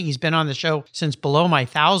 I don't think he's been on the show since Below My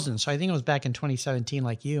 1,000. So I think it was back in 2017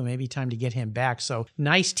 like you. Maybe time to get him back. So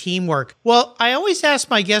nice teamwork. Well, I always ask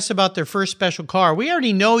my guests about their first special car. We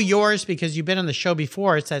already know yours because you've been on the show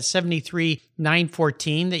before. It's that 73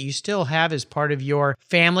 914 that you still have as part of your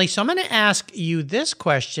family. So I'm going to ask you this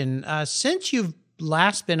question. Since you've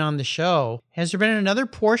last been on the show, has there been another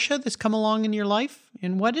Porsche that's come along in your life?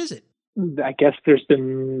 And what is it? I guess there's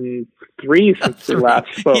been 3 since we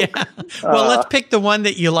last spoke. Yeah. Well, let's pick the one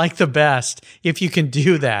that you like the best, if you can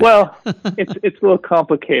do that. Well, it's a little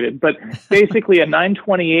complicated, but basically a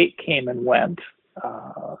 928 came and went.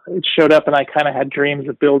 It showed up, and I kind of had dreams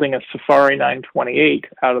of building a Safari 928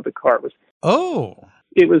 out of the car.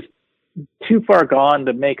 It was too far gone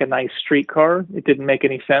to make a nice street car. It didn't make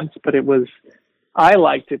any sense, but I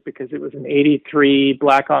liked it because it was an 83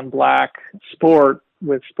 black on black sport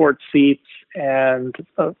with sport seats and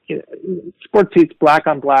sport seats, black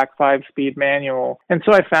on black, 5-speed manual. And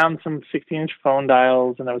so I found some 16-inch phone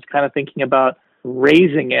dials, and I was kind of thinking about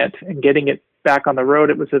raising it and getting it back on the road.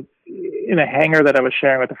 It was in a hangar that I was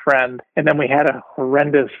sharing with a friend. And then we had a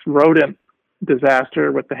horrendous rodent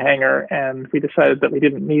disaster with the hangar, and we decided that we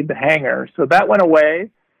didn't need the hangar. So that went away.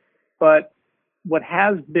 But what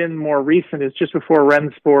has been more recent is just before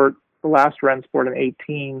Rennsport, the last Rennsport in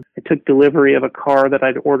 2018, I took delivery of a car that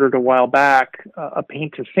I'd ordered a while back, a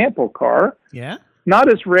paint-to-sample car. Yeah.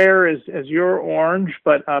 Not as rare as your orange,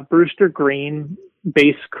 but Brewster Green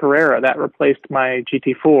base Carrera. That replaced my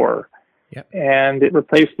GT4. Yep. And it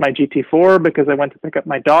replaced my GT4 because I went to pick up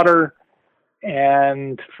my daughter,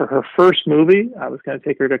 and for her first movie, I was going to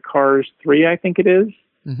take her to Cars 3, I think it is,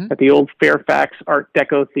 at the old Fairfax Art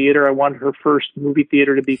Deco Theater. I wanted her first movie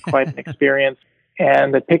theater to be quite an experience.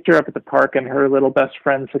 And I picked her up at the park, and her little best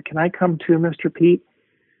friend said, "Can I come too, Mr. Pete?"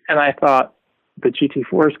 And I thought, the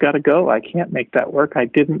GT4's got to go. I can't make that work. I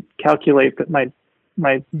didn't calculate that my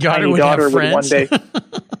tiny daughter would one day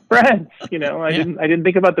friends. I didn't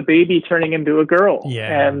think about the baby turning into a girl.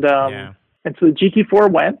 Yeah. And so the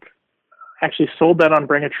GT4 went. Actually sold that on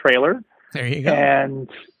Bring a Trailer. There you go. And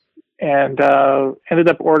ended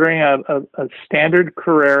up ordering a standard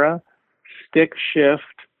Carrera stick shift.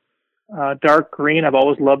 Dark green. I've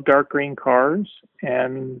always loved dark green cars,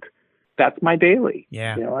 and that's my daily.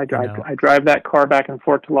 Yeah. I drive that car back and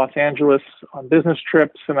forth to Los Angeles on business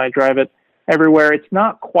trips, and I drive it everywhere. It's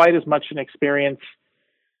not quite as much an experience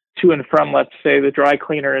to and from, let's say, the dry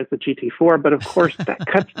cleaner as the GT4, but of course that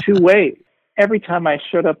cuts 2 ways. Every time I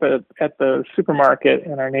showed up at the supermarket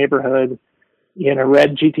in our neighborhood in a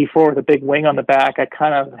red GT4 with a big wing on the back, I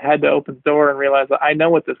kind of had to open the door and realize that I know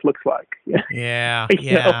what this looks like. Yeah,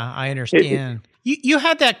 I understand. You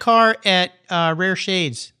had that car at Rare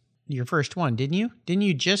Shades, your first one, didn't you? Didn't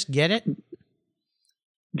you just get it?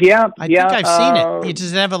 Yeah, I think I've seen it.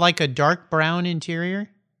 Does it have a dark brown interior?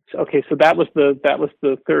 Okay, so that was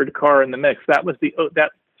the third car in the mix.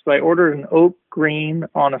 So I ordered an oak green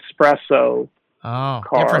on espresso. Oh,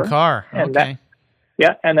 car, different car. And okay.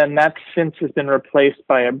 And then that since has been replaced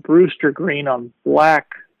by a Brewster Green on black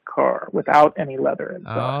car without any leather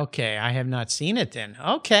inside. Okay, I have not seen it then.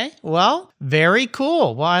 Okay, well, very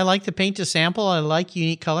cool. Well, I like the paint to sample. I like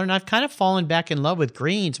unique color, and I've kind of fallen back in love with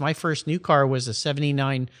greens. My first new car was a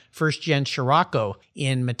 79 first-gen Scirocco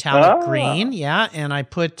in metallic green. Yeah, and I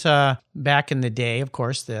put, back in the day, of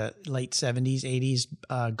course, the late 70s,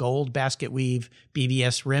 80s gold basket weave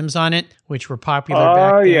BBS rims on it, which were popular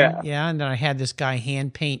back then. Yeah, and then I had this guy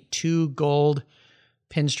hand paint 2 gold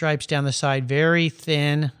pinstripes down the side, very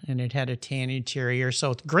thin, and it had a tan interior.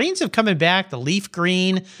 So greens have coming back. The leaf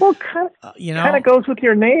green. Well, kind of goes with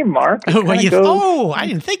your name, Mark. I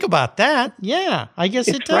didn't think about that. Yeah, I guess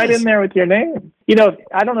it does. It's right in there with your name.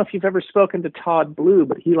 I don't know if you've ever spoken to Todd Blue,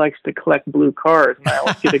 but he likes to collect blue cars, and I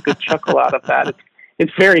always get a good chuckle out of that.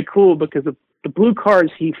 It's very cool because the blue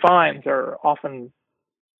cars he finds are often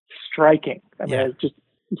striking. I mean, it's just,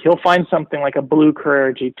 he'll find something like a blue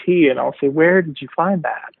Carrera GT, and I'll say, "Where did you find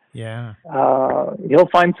that?" Yeah. He'll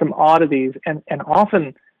find some oddities, and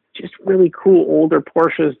often just really cool older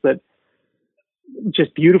Porsches that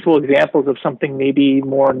just beautiful examples of something maybe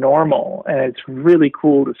more normal, and it's really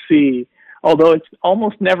cool to see. Although it's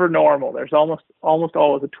almost never normal. There's almost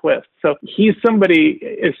always a twist. So he's somebody,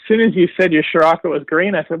 as soon as you said your Scirocco was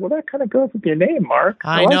green, I said, well, that kind of goes with your name, Mark.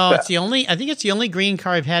 I know. It's I think it's the only green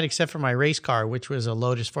car I've had except for my race car, which was a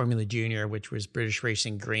Lotus Formula Junior, which was British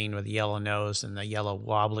Racing green with the yellow nose and the yellow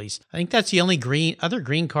wobblies. I think that's the only other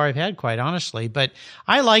green car I've had, quite honestly. But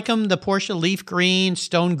I like them. The Porsche leaf green,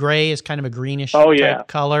 stone gray is kind of a greenish type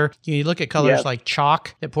color. You look at colors like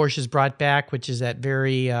chalk that Porsche's brought back, which is that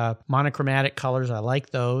very monochromatic chromatic colors. I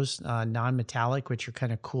like those, non-metallic, which are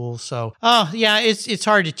kind of cool. So, it's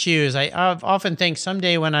hard to choose. I often think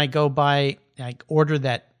someday when I go buy, like order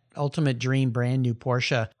that ultimate dream brand new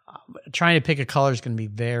Porsche, trying to pick a color is going to be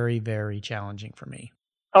very, very challenging for me.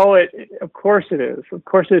 Oh, of course it is. Of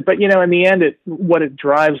course it is. But, in the end, what it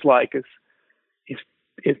drives like is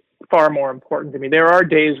far more important to me. There are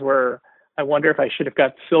days where I wonder if I should have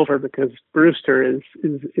got silver because Brewster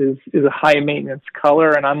is a high maintenance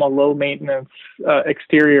color and I'm a low maintenance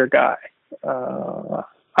exterior guy.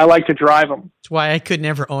 I like to drive them. That's why I could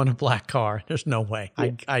never own a black car. There's no way.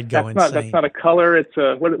 I'd go insane. That's not a color. It's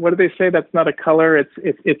a what do they say? That's not a color.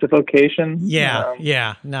 It's a vocation.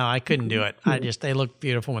 Yeah. No, I couldn't do it. They look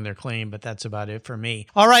beautiful when they're clean, but that's about it for me.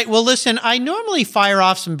 All right. Well, listen, I normally fire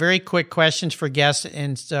off some very quick questions for guests,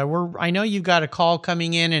 and I know you've got a call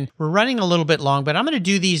coming in, and we're running a little bit long, but I'm going to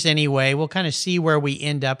do these anyway. We'll kind of see where we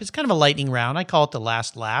end up. It's kind of a lightning round. I call it the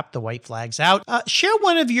last lap. The white flag's out. Share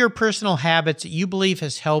one of your personal habits that you believe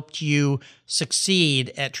has helped you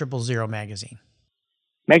succeed at 000 Magazine.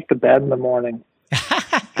 Make the bed in the morning.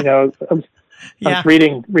 I was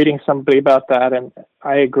reading somebody about that, and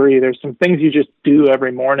I agree. There's some things you just do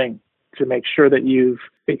every morning to make sure that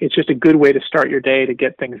it's just a good way to start your day to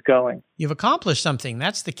get things going. You've accomplished something.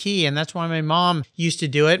 That's the key, and that's why my mom used to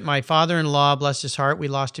do it. My father-in-law, bless his heart, we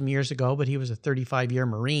lost him years ago, but he was a 35-year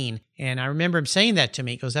Marine, and I remember him saying that to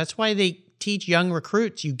me. He goes, that's why they teach young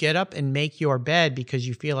recruits, you get up and make your bed because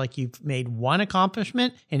you feel like you've made one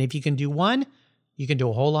accomplishment, and if you can do one, you can do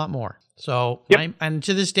a whole lot more. So, yep. And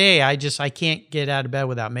to this day, I can't get out of bed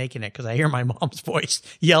without making it because I hear my mom's voice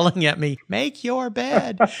yelling at me, make your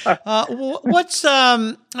bed. Let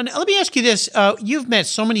me ask you this. You've met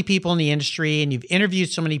so many people in the industry and you've interviewed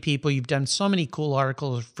so many people. You've done so many cool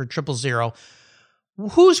articles for 000.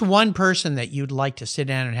 Who's one person that you'd like to sit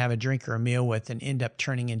down and have a drink or a meal with and end up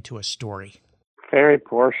turning into a story? Ferry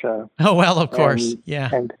Porsche. Oh, well, of course. Yeah.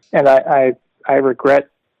 And I regret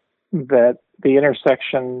that the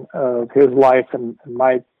intersection of his life and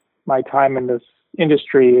my time in this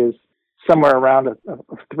industry is somewhere around a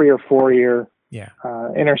 3 or 4 year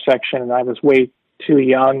intersection. And I was way too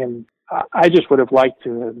young, and I just would have liked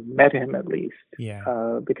to have met him at least.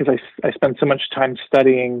 Yeah. Because I spent so much time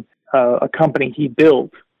studying a company he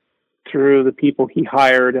built through the people he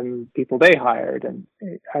hired and people they hired. And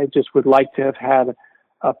I just would like to have had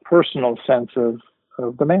a personal sense of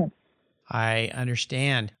the man. I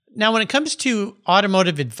understand. Now, when it comes to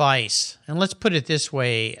automotive advice, and let's put it this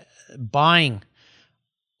way, buying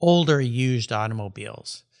older used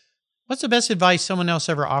automobiles, what's the best advice someone else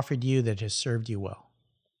ever offered you that has served you well?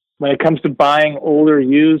 When it comes to buying older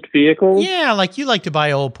used vehicles? Yeah, like you like to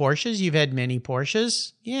buy old Porsches. You've had many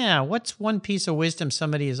Porsches. Yeah, what's one piece of wisdom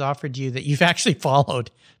somebody has offered you that you've actually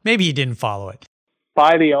followed? Maybe you didn't follow it.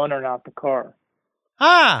 Buy the owner, not the car.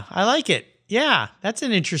 Ah, I like it. Yeah, that's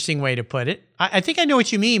an interesting way to put it. I think I know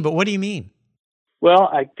what you mean, but what do you mean? Well,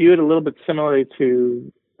 I view it a little bit similarly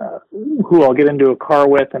to who I'll get into a car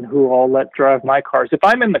with and who I'll let drive my cars. If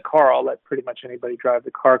I'm in the car, I'll let pretty much anybody drive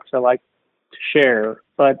the car because I like to share.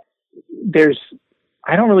 But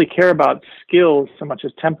I don't really care about skills so much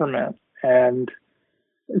as temperament. And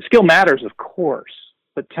skill matters, of course,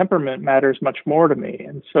 but temperament matters much more to me.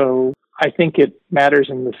 And so I think it matters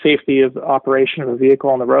in the safety of the operation of a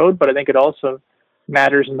vehicle on the road, but I think it also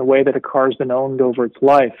matters in the way that a car has been owned over its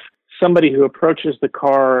life. Somebody who approaches the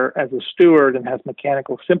car as a steward and has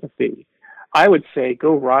mechanical sympathy, I would say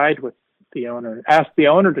go ride with the owner. Ask the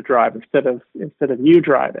owner to drive instead of you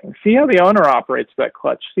driving. See how the owner operates that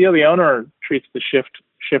clutch. See how the owner treats the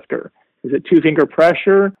shifter. Is it 2-finger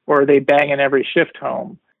pressure, or are they banging every shift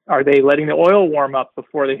home? Are they letting the oil warm up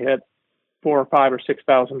before they hit 4,000 or 5,000 or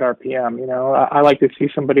 6,000 RPM? You know, I like to see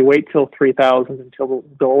somebody wait till 3,000 until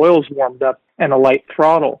the oil's warmed up and a light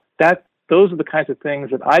throttle. Those are the kinds of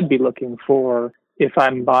things that I'd be looking for if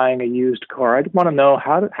I'm buying a used car. I'd want to know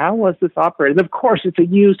how was this operated. And of course, it's a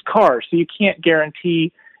used car, so you can't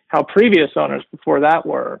guarantee how previous owners before that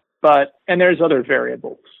were. And there's other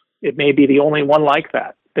variables. It may be the only one like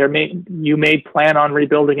that. You may plan on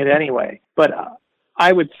rebuilding it anyway. But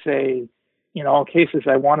I would say, in all cases,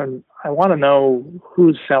 I want to know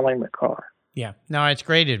who's selling the car. Yeah, no, it's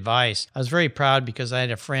great advice. I was very proud because I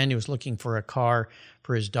had a friend who was looking for a car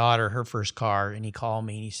for his daughter, her first car, and he called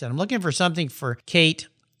me and he said, I'm looking for something for Kate,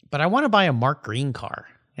 but I want to buy a Mark Green car.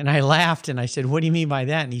 And I laughed and I said, what do you mean by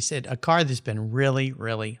that? And he said, a car that's been really,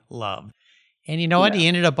 really loved. And you know what? He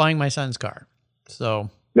ended up buying my son's car. So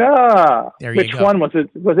there you go. Which one was it?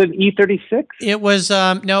 Was it an E36? It was,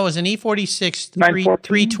 it was an E46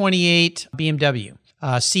 328 BMW.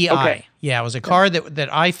 CI. Okay. Yeah, it was a car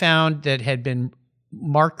that I found that had been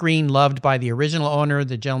Mark Green loved by the original owner.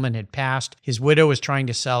 The gentleman had passed. His widow was trying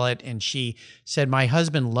to sell it, and she said, my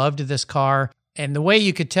husband loved this car. And the way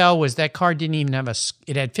you could tell was that car didn't even have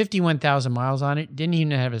it had 51,000 miles on it, didn't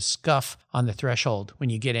even have a scuff on the threshold when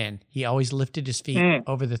you get in. He always lifted his feet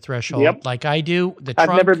over the threshold like I do.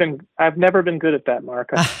 I've never been good at that,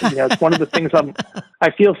 Mark. It's one of the things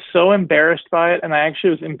I feel so embarrassed by it. And I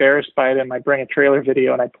actually was embarrassed by it in my Bring a Trailer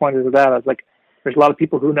video, and I pointed it out. I was like, there's a lot of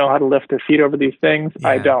people who know how to lift their feet over these things. Yeah,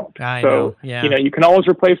 I don't. I know. Yeah. You can always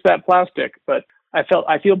replace that plastic, but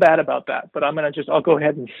I feel bad about that, but I'll go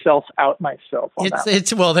ahead and self-out myself on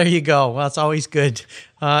that. Well, there you go. Well, it's always good.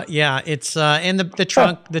 And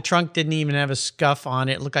the trunk didn't even have a scuff on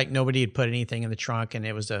it. It looked like nobody had put anything in the trunk, and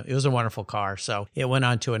it was a wonderful car. So it went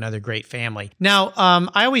on to another great family. Now,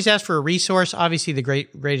 I always ask for a resource. Obviously, the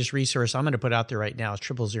greatest resource I'm going to put out there right now is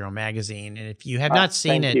 000 Magazine. And if you have not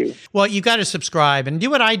seen it, well, you got to subscribe and do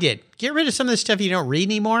what I did. Get rid of some of the stuff you don't read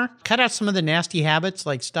anymore. Cut out some of the nasty habits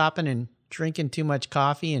like stopping and drinking too much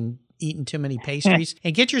coffee and eating too many pastries,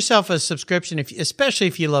 and get yourself a subscription, especially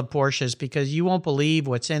if you love Porsches, because you won't believe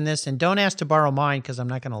what's in this. And don't ask to borrow mine, because I'm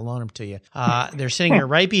not going to loan them to you. They're sitting here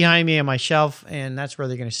right behind me on my shelf, and that's where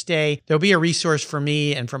they're going to stay. There'll be a resource for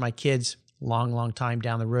me and for my kids long time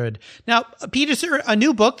down the road. Now, Pete, is there a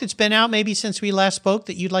new book that's been out maybe since we last spoke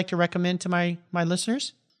that you'd like to recommend to my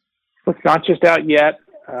listeners? It's not just out yet.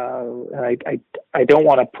 I don't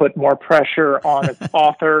want to put more pressure on its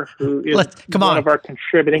author, who is one of our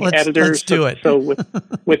contributing editors. Let's do it. So with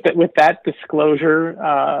that disclosure,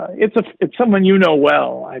 it's someone you know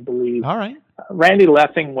well, I believe. All right. Randy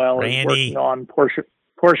Leffingwell is working on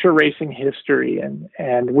Porsche racing history,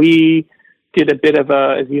 and we did a bit of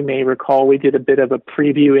as you may recall, we did a bit of a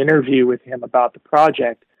preview interview with him about the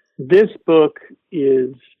project. This book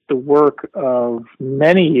is the work of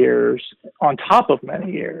many years on top of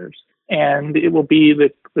many years, and it will be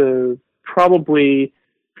probably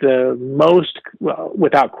the most, well,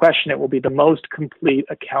 without question, it will be the most complete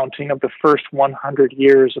accounting of the first 100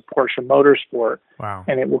 years of Porsche motorsport. Wow.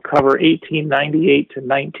 And it will cover 1898 to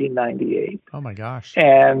 1998. Oh my gosh.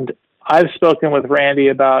 And I've spoken with Randy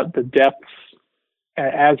about the depths,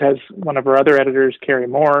 as has one of our other editors, Kerry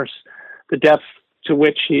Morse, the depths to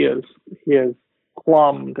which he has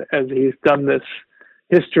plumbed as he's done this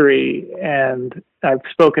history. And I've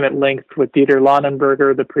spoken at length with Dieter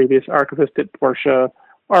Lahnenberger, the previous archivist at Porsche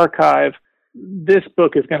Archive. This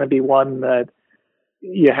book is going to be one that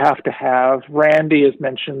you have to have. Randy has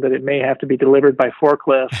mentioned that it may have to be delivered by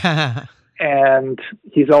forklift. And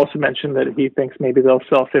he's also mentioned that he thinks maybe they'll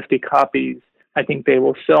sell 50 copies. I think they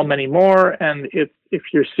will sell many more. And if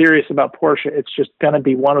you're serious about Porsche, it's just going to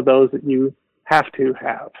be one of those that you have to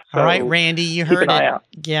have. So all right, Randy, you heard it. Out.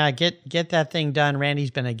 Yeah, get that thing done.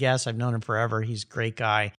 Randy's been a guest. I've known him forever. He's a great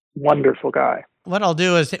guy. Wonderful guy. What I'll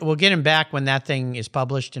do is we'll get him back when that thing is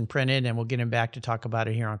published and printed, and we'll get him back to talk about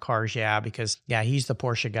it here on Cars Yeah, because, yeah, he's the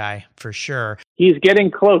Porsche guy for sure. He's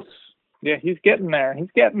getting close. Yeah, he's getting there.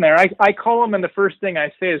 I call him, and the first thing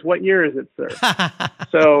I say is, "What year is it, sir?"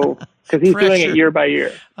 So, because he's doing it year by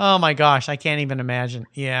year. Oh my gosh, I can't even imagine.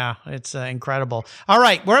 Yeah, it's incredible. All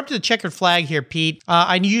right, we're up to the checkered flag here, Pete.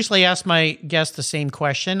 I usually ask my guests the same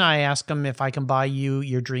question. I ask them if I can buy you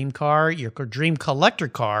your dream car, your dream collector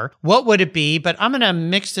car. What would it be? But I'm going to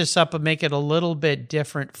mix this up and make it a little bit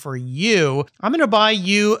different for you. I'm going to buy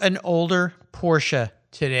you an older Porsche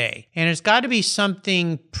today. And it's got to be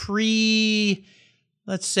something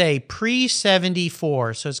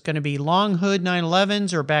pre-74. So it's going to be long hood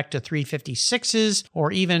 911s or back to 356s,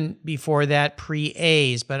 or even before that,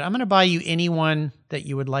 pre-A's. But I'm going to buy you any one that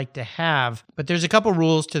you would like to have. But there's a couple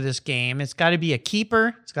rules to this game. It's got to be a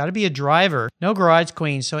keeper. It's got to be a driver. No garage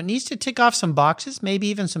queen. So it needs to tick off some boxes, maybe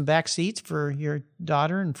even some back seats for your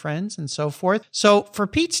daughter and friends and so forth. So for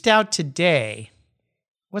Pete Stout today,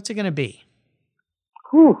 what's it going to be?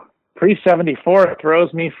 Pre-74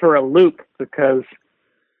 throws me for a loop, because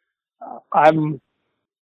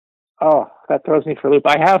that throws me for a loop.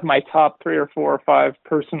 I have my top 3 or 4 or 5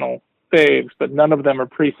 personal faves, but none of them are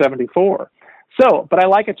pre-74. So, but I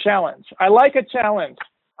like a challenge. So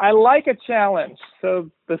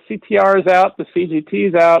the CTR is out, the CGT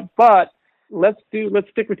is out, but let's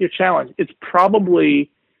stick with your challenge. It's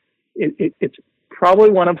probably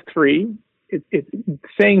one of 3.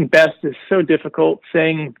 Saying best is so difficult.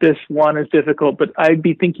 Saying this one is difficult, but I'd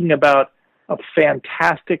be thinking about a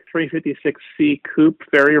fantastic 356C coupe,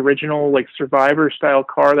 very original, like Survivor style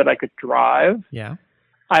car that I could drive. Yeah.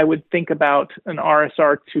 I would think about an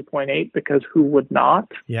RSR 2.8, because who would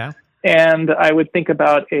not? Yeah. And I would think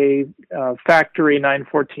about a factory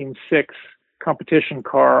 914.6 competition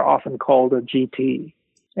car, often called a GT.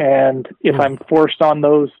 And if I'm forced on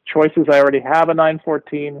those choices, I already have a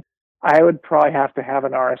 914. I would probably have to have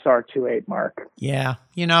an RSR 2.8, Mark. Yeah,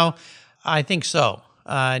 I think so.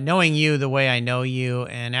 Knowing you the way I know you,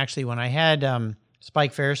 and actually when I had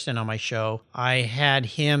Spike Ferriston on my show, I had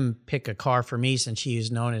him pick a car for me since he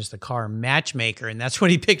is known as the car matchmaker, and that's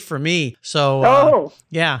what he picked for me. So,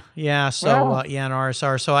 yeah. So, wow. An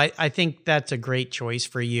RSR. So I think that's a great choice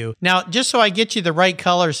for you. Now, just so I get you the right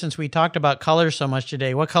color, since we talked about colors so much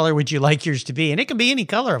today, what color would you like yours to be? And it can be any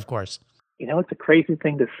color, of course. It's a crazy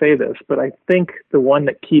thing to say this, but I think the one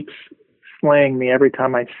that keeps slaying me every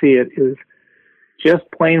time I see it is just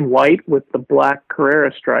plain white with the black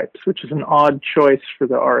Carrera stripes, which is an odd choice for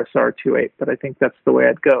the RSR 2.8, but I think that's the way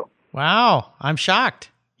I'd go. Wow, I'm shocked.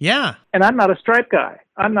 Yeah. And I'm not a stripe guy.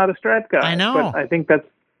 I know. But I think that's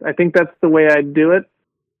the way I'd do it.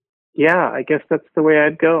 Yeah, I guess that's the way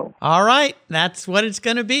I'd go. All right, that's what it's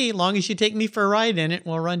going to be. As long as you take me for a ride in it,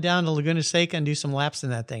 we'll run down to Laguna Seca and do some laps in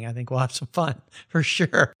that thing. I think we'll have some fun, for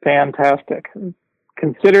sure. Fantastic.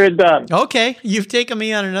 Consider it done. Okay. You've taken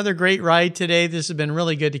me on another great ride today. This has been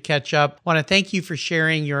really good to catch up. I want to thank you for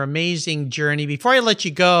sharing your amazing journey. Before I let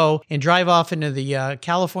you go and drive off into the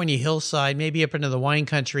California hillside, maybe up into the wine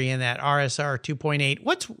country in that RSR 2.8,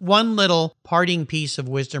 what's one little parting piece of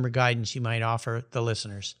wisdom or guidance you might offer the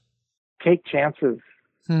listeners? Take chances.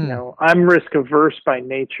 I'm risk averse by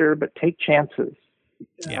nature, but take chances.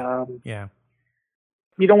 Yeah.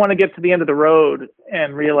 You don't want to get to the end of the road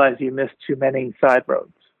and realize you missed too many side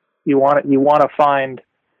roads. You want to find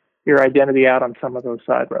your identity out on some of those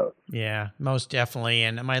side roads. Yeah, most definitely.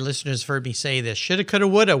 And my listeners have heard me say this: shoulda, coulda,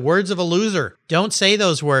 woulda, words of a loser. Don't say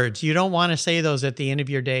those words. You don't want to say those at the end of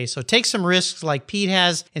your day. So take some risks like Pete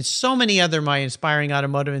has and so many other my inspiring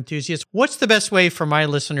automotive enthusiasts. What's the best way for my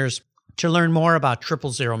listeners to learn more about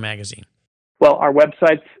 000 Magazine? Well, our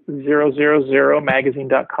website's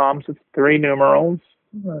 000magazine.com. So it's 3 numerals.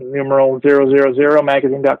 Numeral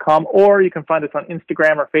 000magazine.com, or you can find us on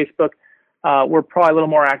Instagram or Facebook. We're probably a little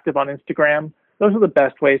more active on Instagram. Those are the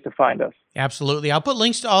best ways to find us. Absolutely. I'll put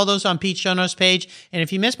links to all those on Pete's show notes page. And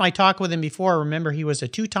if you missed my talk with him before, remember he was a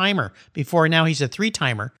 2-timer before. Now he's a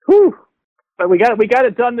 3-timer. Whew. But we got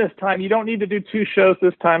it done this time. You don't need to do 2 shows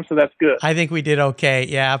this time, so that's good. I think we did okay.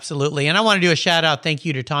 Yeah, absolutely. And I want to do a shout out thank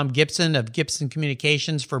you to Tom Gibson of Gibson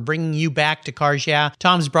Communications for bringing you back to Cars Yeah.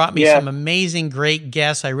 Tom's brought me some amazing, great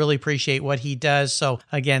guests. I really appreciate what he does. So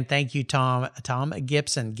again, thank you, Tom. Tom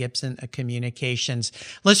Gibson Communications.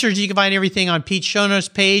 Listeners, you can find everything on Pete's show notes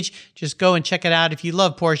page. Just go and check it out. If you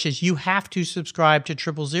love Porsches, you have to subscribe to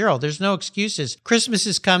 000. There's no excuses. Christmas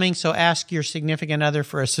is coming, so ask your significant other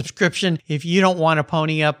for a subscription. If you don't want to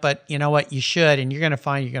pony up, but you know what? You should, and you're going to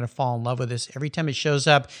find you're going to fall in love with this. Every time it shows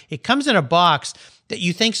up, it comes in a box that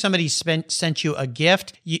you think somebody sent you a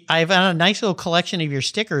gift. I've got a nice little collection of your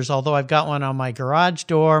stickers, although I've got one on my garage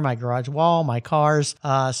door, my garage wall, my cars.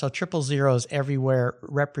 So 000 is everywhere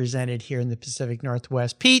represented here in the Pacific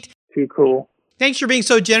Northwest. Pete. Too cool. Thanks for being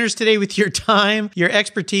so generous today with your time, your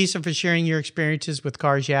expertise, and for sharing your experiences with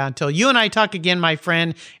Cars Yeah. Until you and I talk again, my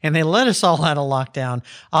friend, and they let us all out of lockdown,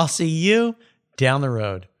 I'll see you down the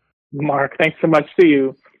road. Mark, thanks so much. See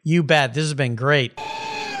you. You bet. This has been great.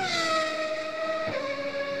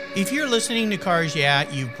 If you're listening to Cars Yeah,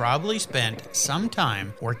 you've probably spent some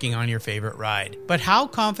time working on your favorite ride. But how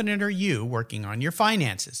confident are you working on your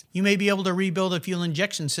finances? You may be able to rebuild a fuel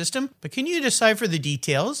injection system, but can you decipher the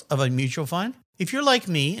details of a mutual fund? If you're like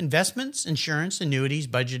me, investments, insurance, annuities,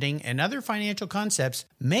 budgeting, and other financial concepts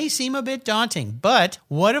may seem a bit daunting, but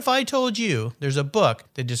what if I told you there's a book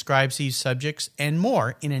that describes these subjects and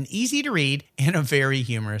more in an easy-to-read and a very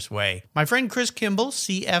humorous way? My friend Chris Kimball,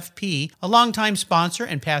 CFP, a longtime sponsor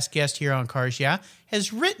and past guest here on Cars Yeah,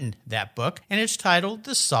 has written that book, and it's titled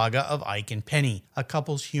The Saga of Ike and Penny, a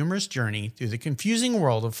couple's humorous journey through the confusing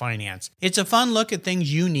world of finance. It's a fun look at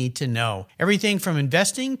things you need to know, everything from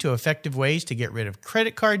investing to effective ways to get rid of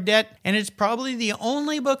credit card debt, and it's probably the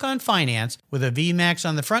only book on finance with a VMAX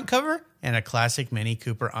on the front cover and a classic Mini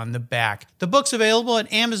Cooper on the back. The book's available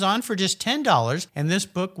at Amazon for just $10, and this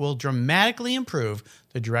book will dramatically improve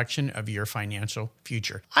the direction of your financial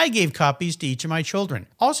future. I gave copies to each of my children.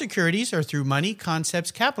 All securities are through Money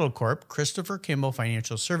Concepts Capital Corp. Christopher Kimball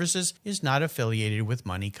Financial Services is not affiliated with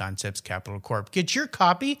Money Concepts Capital Corp. Get your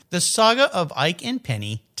copy, The Saga of Ike and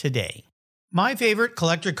Penny, today. My favorite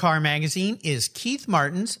collector car magazine is Keith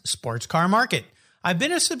Martin's Sports Car Market. I've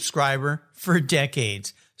been a subscriber for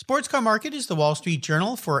decades. Sports Car Market is the Wall Street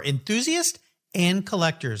Journal for enthusiasts and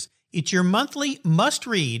collectors. It's your monthly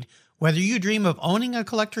must-read, whether you dream of owning a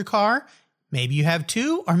collector car, maybe you have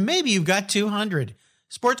 2, or maybe you've got 200.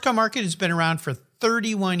 Sports Car Market has been around for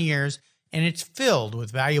 31 years, and it's filled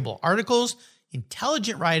with valuable articles,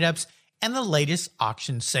 intelligent write-ups, and the latest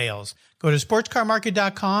auction sales. Go to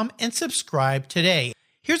sportscarmarket.com and subscribe today.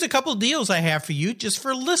 Here's a couple deals I have for you just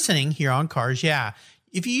for listening here on Cars Yeah.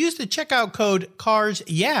 If you use the checkout code Cars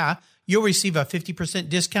Yeah, you'll receive a 50%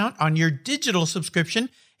 discount on your digital subscription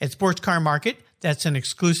at Sports Car Market. That's an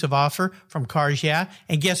exclusive offer from Cars Yeah.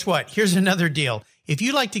 And guess what? Here's another deal. If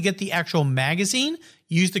you'd like to get the actual magazine,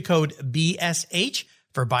 use the code BSH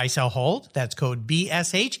for Buy, Sell, Hold. That's code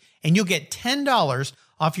BSH, and you'll get $10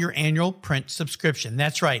 off your annual print subscription.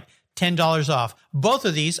 That's right, $10 off. Both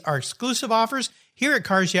of these are exclusive offers here at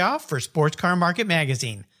Cars Yeah for Sports Car Market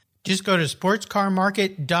Magazine. Just go to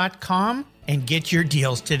sportscarmarket.com and get your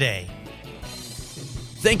deals today.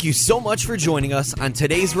 Thank you so much for joining us on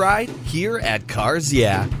today's ride here at Cars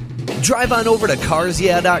Yeah. Drive on over to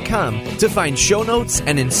carsyeah.com to find show notes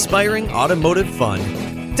and inspiring automotive fun.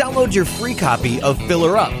 Download your free copy of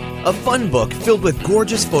Filler Up, a fun book filled with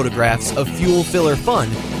gorgeous photographs of fuel filler fun,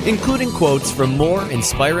 including quotes from more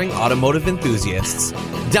inspiring automotive enthusiasts.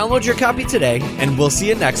 Download your copy today, and we'll see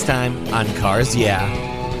you next time on Cars Yeah.